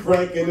Funky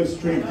Frank in the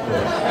Street Force.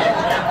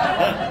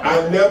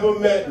 I never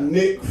met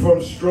Nick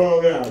from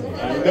Strong Island.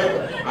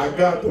 I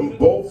got them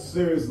both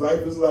serious.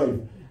 Life is life.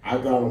 I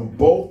got them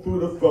both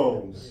through the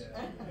phones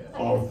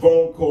on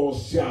phone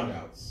calls, shout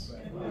outs.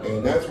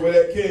 And that's where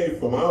that came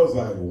from. I was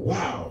like,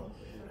 wow.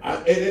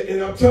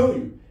 And I'm telling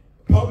you,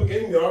 Public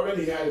Enemy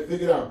already had it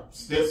figured out.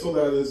 Stencil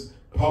letters,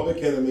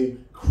 Public Enemy,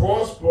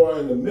 crossbar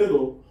in the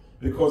middle,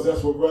 because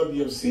that's what Run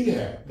DMC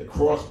had, the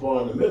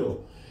crossbar in the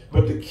middle.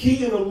 But the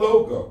key in the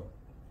logo,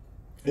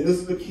 and this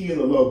is the key in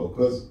the logo,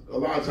 because a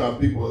lot of times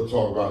people will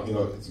talk about, you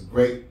know, it's a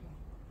great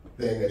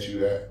thing that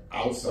you have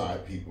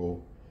outside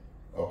people,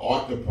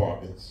 art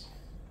departments,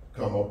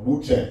 come up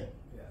Wu-Tang.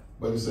 Yeah.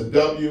 But it's a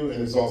W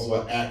and it's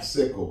also an axe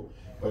sickle,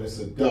 but it's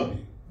a W.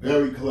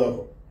 Very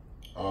clever.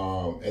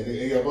 And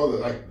they have other,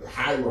 like the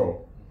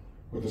Hyro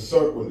with the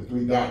circle and the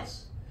 3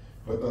 dots.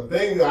 But the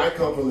thing that I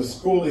come from the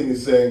schooling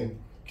is saying,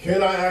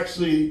 can I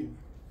actually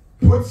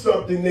put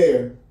something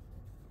there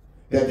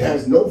that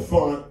has no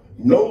font,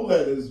 no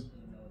letters,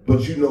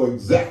 but you know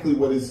exactly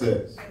what it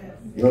says?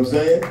 You know what I'm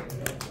saying?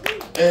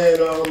 And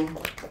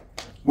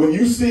when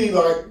you see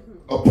like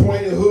a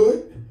pointed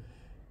hood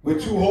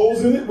with 2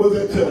 holes in it, what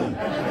does that tell you?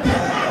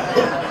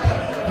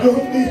 You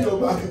don't need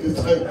nobody to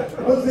tell you,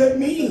 what does that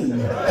mean?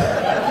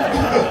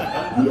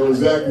 You know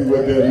exactly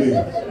what that means.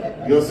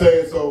 You know what I'm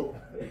saying? So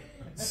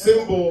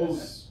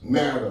symbols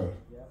matter.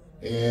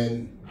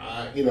 And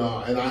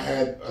I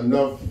had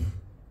enough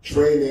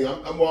training.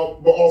 I'm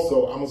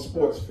a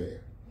sports fan.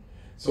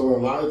 So a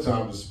lot of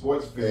times the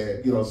sports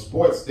fan, you know,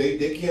 sports,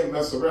 they can't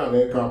mess around.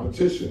 They're in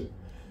competition.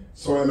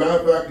 So as a matter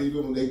of fact,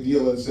 even when they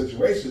deal in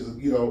situations,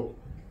 you know,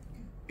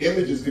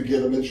 images could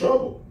get them in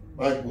trouble.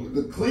 Like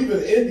the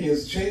Cleveland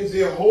Indians changed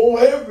their whole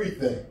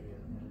everything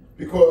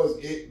because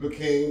it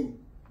became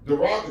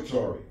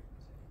derogatory.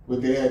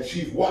 But they had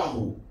Chief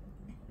Wahoo.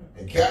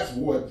 And cats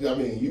wore, I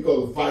mean, you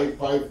go to fight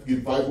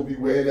will be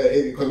wearing that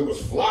because it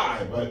was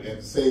fly, but at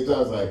the same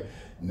time, it's like,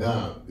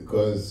 nah,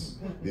 because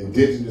the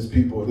indigenous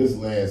people of this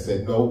land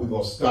said, no, we're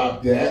going to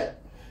stop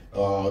that.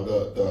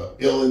 The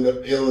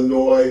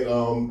Illinois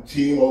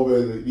team over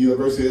at the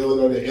University of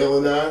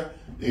Illinois,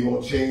 they're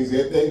going to change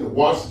their thing. The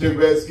Washington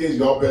Redskins,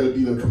 y'all better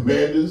be the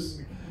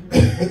Commanders.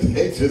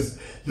 They just,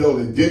 you know,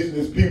 the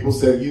indigenous people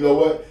said, you know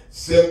what,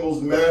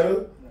 symbols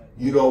matter.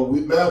 You know,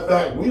 matter of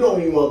fact, we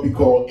don't even want to be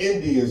called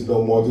Indians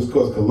no more just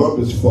because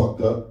Columbus fucked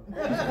up.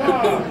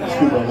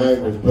 Excuse my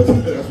language, but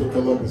that's what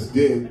Columbus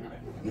did.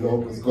 You know,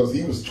 because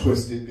he was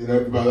twisted and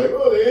everybody like,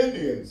 oh, they're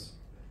Indians.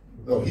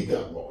 No, he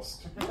got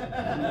lost.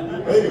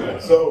 Anyway,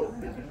 so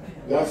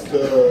that's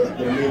the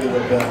meaning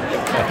of that.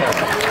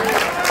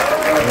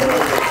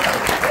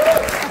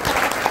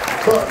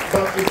 But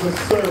it's a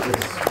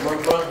service.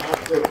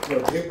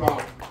 Hip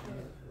hop.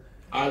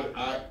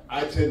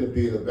 I tend to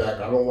be in the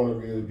back. I don't want to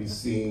really be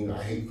seen.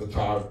 I hate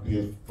photography,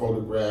 being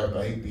photographed.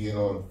 I hate being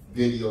on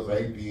videos.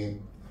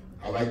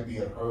 I like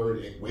being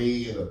heard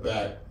way in the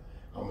back.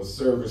 I'm a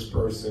service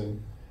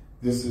person.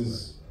 This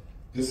is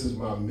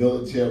my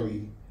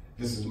military.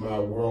 This is my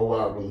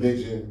worldwide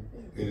religion.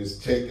 It has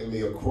taken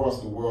me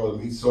across the world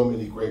to meet so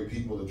many great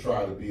people to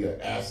try to be an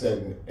asset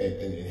and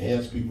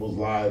enhance people's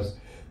lives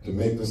to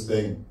make this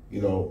thing,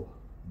 you know,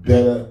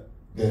 better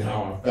than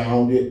how I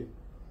found it.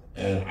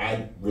 And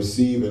I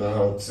receive and I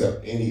don't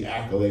accept any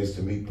accolades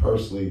to me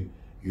personally.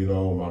 You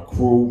know, my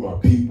crew, my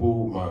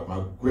people,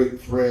 my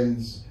great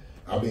friends.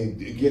 I mean,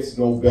 it gets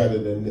no better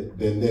than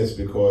this,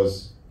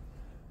 because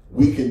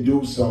we can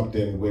do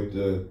something with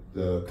the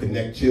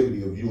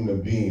connectivity of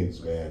human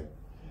beings, man.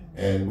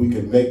 And we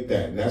can make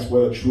that. And that's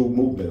what a true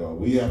movement is.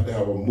 We have to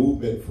have a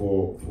movement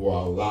for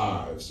our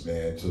lives,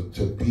 man,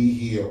 to be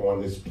here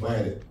on this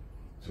planet,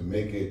 to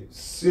make it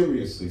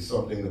seriously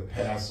something to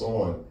pass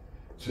on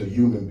to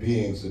human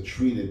beings, to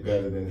treat it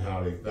better than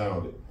how they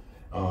found it.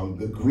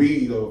 The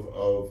greed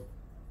of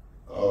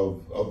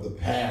the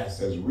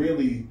past has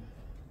really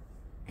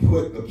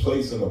put the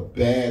place in a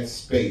bad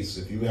space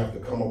if you have to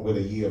come up with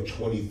a year of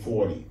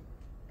 2040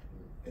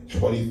 and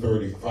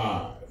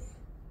 2035.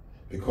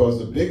 Because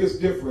the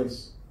biggest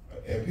difference,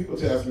 and people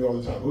ask me all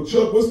the time, well,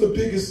 Chuck, what's the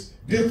biggest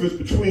difference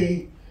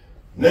between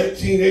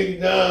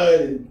 1989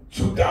 and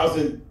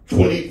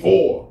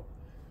 2024?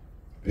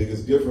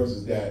 Biggest difference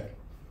is that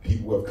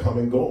people have come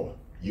and gone.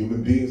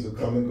 Human beings have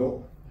come and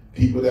gone.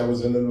 People that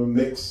was in the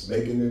mix,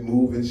 making it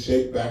move and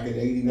shake back in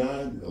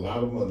 89, a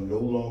lot of them are no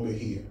longer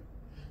here.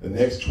 The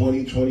next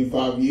 20,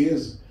 25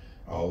 years,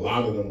 a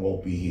lot of them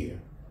won't be here.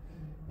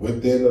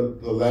 Within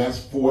the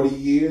last 40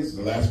 years,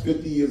 the last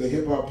 50 years of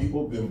hip-hop,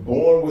 people have been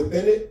born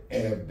within it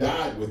and have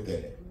died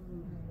within it.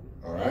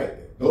 All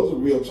right? Those are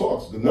real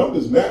talks. The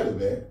numbers matter,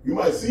 man. You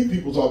might see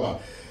people talk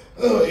about,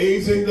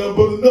 age ain't nothing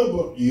but a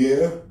number.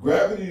 Yeah,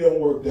 gravity don't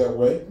work that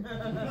way.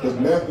 Because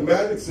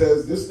mathematics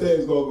says this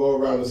thing's going to go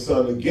around the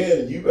sun again,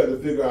 and you better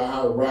figure out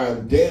how to ride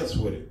and dance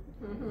with it.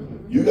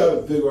 You got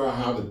to figure out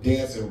how to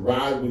dance and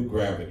ride with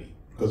gravity.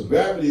 Because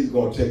gravity is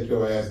going to take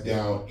your ass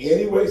down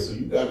anyway, so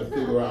you got to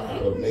figure out how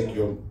to make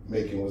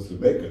it what's to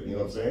make it, you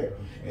know what I'm saying?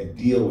 And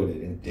deal with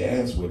it and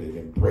dance with it,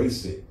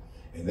 embrace it.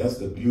 And that's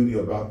the beauty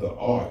about the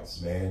arts,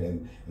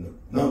 man. And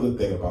another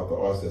thing about the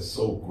arts that's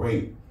so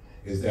great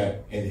is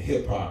that in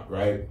hip hop,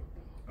 right,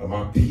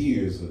 my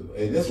peers,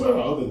 and that's why the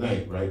other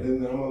night, right,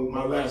 and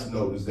my last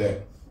note is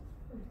that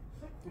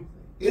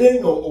it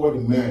ain't no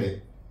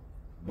automatic,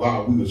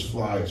 wow, we was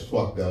fly as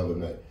fuck the other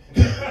night.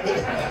 It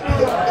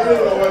ain't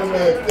no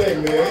automatic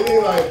thing, man. It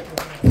ain't like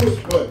push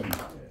button.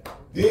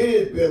 There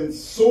had been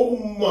so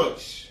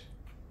much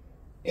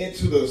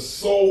into the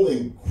soul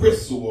and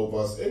gristle of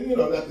us. And, you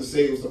know, not to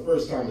say it was the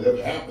first time it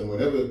ever happened.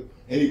 Whenever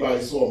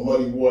anybody saw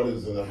Muddy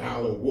Waters and the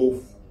Howlin'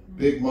 Wolf,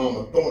 Big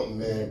Mama Thornton,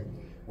 man,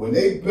 when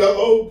they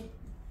bellowed,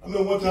 I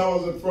mean, one time I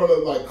was in front of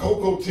like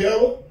Coco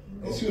Taylor,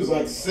 and she was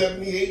like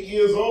 78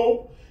 years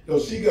old. You know,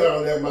 she got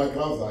on that mic,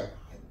 I was like,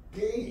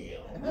 damn.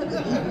 You know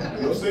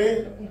what I'm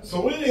saying?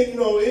 So it ain't,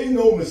 it ain't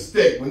no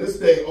mistake when this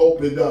thing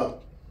opened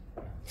up.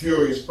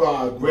 Furious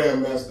 5,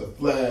 Grandmaster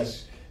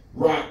Flash,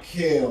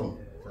 Rakim,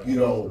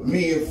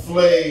 me and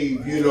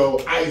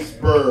Flav,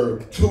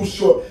 Iceberg, Too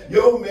Short.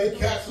 Yo, man,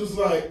 Cats was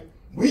like,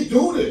 we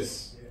do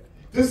this.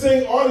 This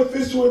ain't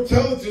artificial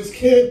intelligence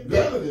can't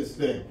better this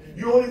thing.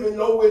 You don't even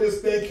know where this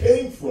thing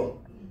came from.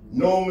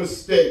 No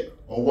mistake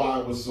on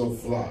why it was so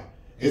fly.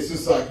 It's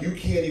just like you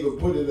can't even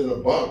put it in a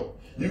bottle.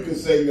 You can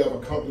say you have a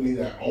company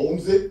that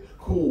owns it,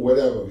 cool,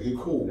 whatever, you're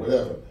cool,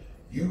 whatever.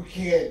 You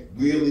can't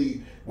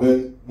really,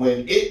 when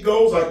it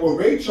goes, like when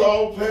Ray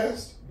Charles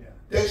passed,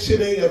 that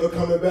shit ain't ever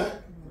coming back.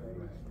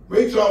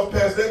 Ray Charles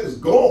passed, that is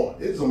gone.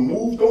 It's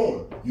moved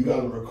on. You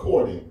got a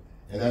recording,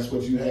 and that's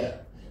what you have.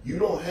 You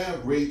don't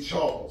have Ray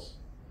Charles.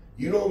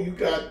 You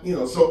got,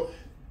 so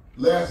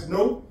last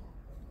note,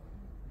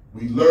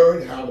 we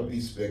learned how to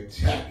be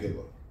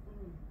spectacular.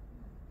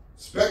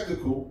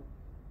 Spectacle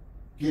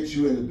gets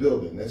you in the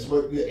building. That's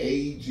what the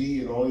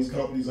AEG and all these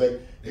companies, like,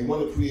 they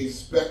want to create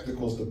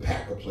spectacles to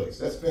pack a place.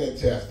 That's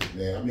fantastic,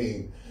 man. I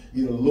mean,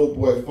 Little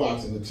Boy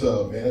Fox in the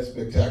tub, man, that's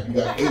spectacular. You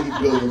got 80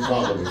 billion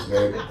followers,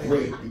 man.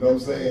 Great, you know what I'm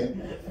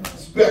saying?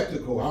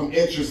 Spectacle, I'm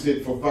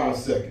interested for 5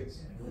 seconds.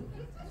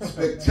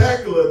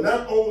 Spectacular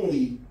not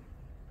only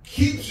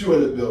keeps you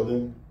in the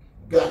building,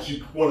 got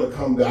you want to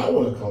come back. I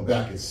want to come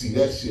back and see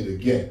that shit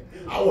again.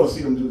 I want to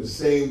see them do the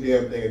same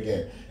damn thing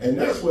again. And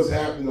that's what's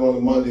happening on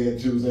a Monday and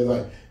Tuesday.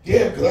 Like,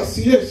 damn, could I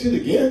see that shit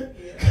again?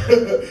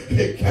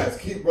 And cats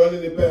keep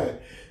running it back.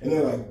 And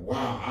they're like,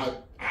 wow,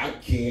 I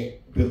can't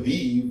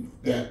believe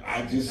that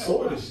I just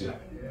saw this shit.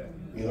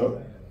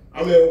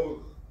 I mean,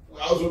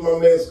 I was with my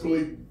man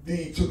Schoolie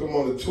D, took him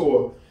on a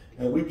tour,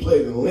 and we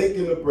played in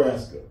Lincoln,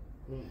 Nebraska.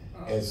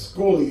 And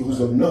Schoolie, who's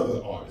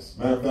another artist.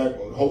 Matter of fact,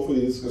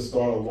 hopefully this could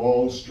start a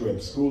long string.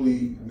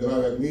 Schoolie,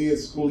 me and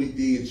Schoolie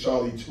D and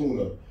Charlie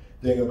Tuna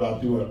thinking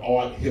about doing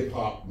art,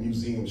 hip-hop,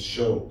 museum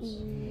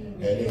shows.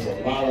 And there's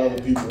a lot of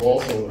other people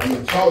also. I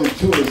mean, Charlie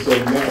Tuna is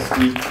so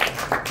nasty.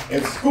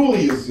 And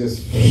Schoolie is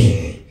just,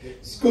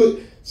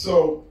 Schoolie.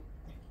 So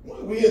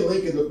we in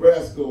Lincoln,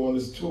 Nebraska on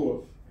this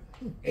tour.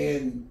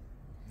 And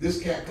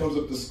this cat comes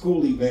up to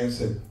Schoolie, man, and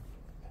said,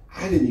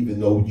 I didn't even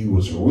know you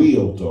was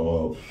real,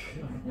 dog.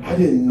 I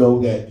didn't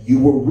know that you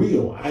were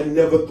real. I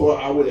never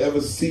thought I would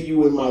ever see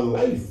you in my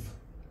life.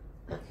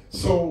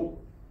 So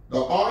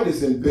the art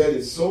is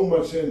embedded so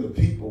much in the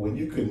people. When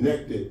you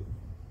connect it,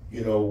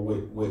 you know,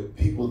 with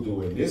people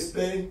doing this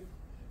thing,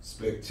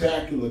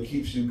 spectacular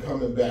keeps you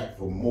coming back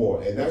for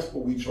more. And that's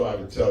what we try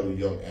to tell the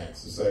young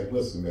acts. It's like,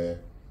 listen, man,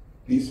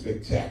 be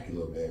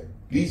spectacular, man.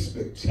 Be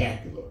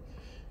spectacular.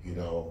 You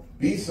know,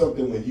 be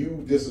something. When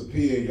you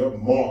disappear, your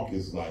mark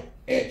is like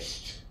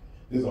etched.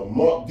 There's a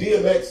mark.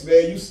 DMX,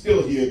 man, you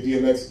still hear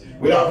DMX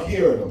without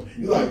hearing him.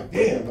 You're like,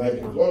 damn, like,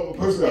 if one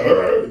person got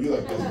you're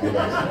like, that's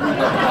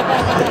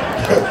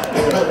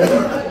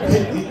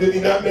DMX. Did he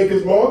not make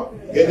his mark?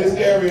 In this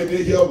area,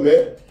 did he,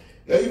 man?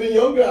 Now, even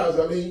young guys,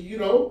 I mean, you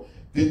know,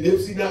 did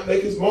Nipsey not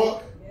make his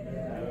mark?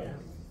 Yeah.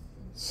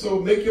 So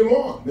make your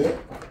mark, man.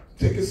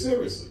 Take it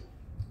seriously.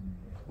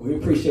 We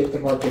appreciate the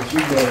mark that you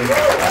made.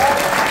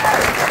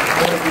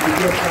 Thank you for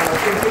your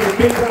time.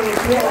 Big round of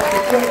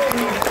applause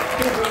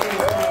for 20.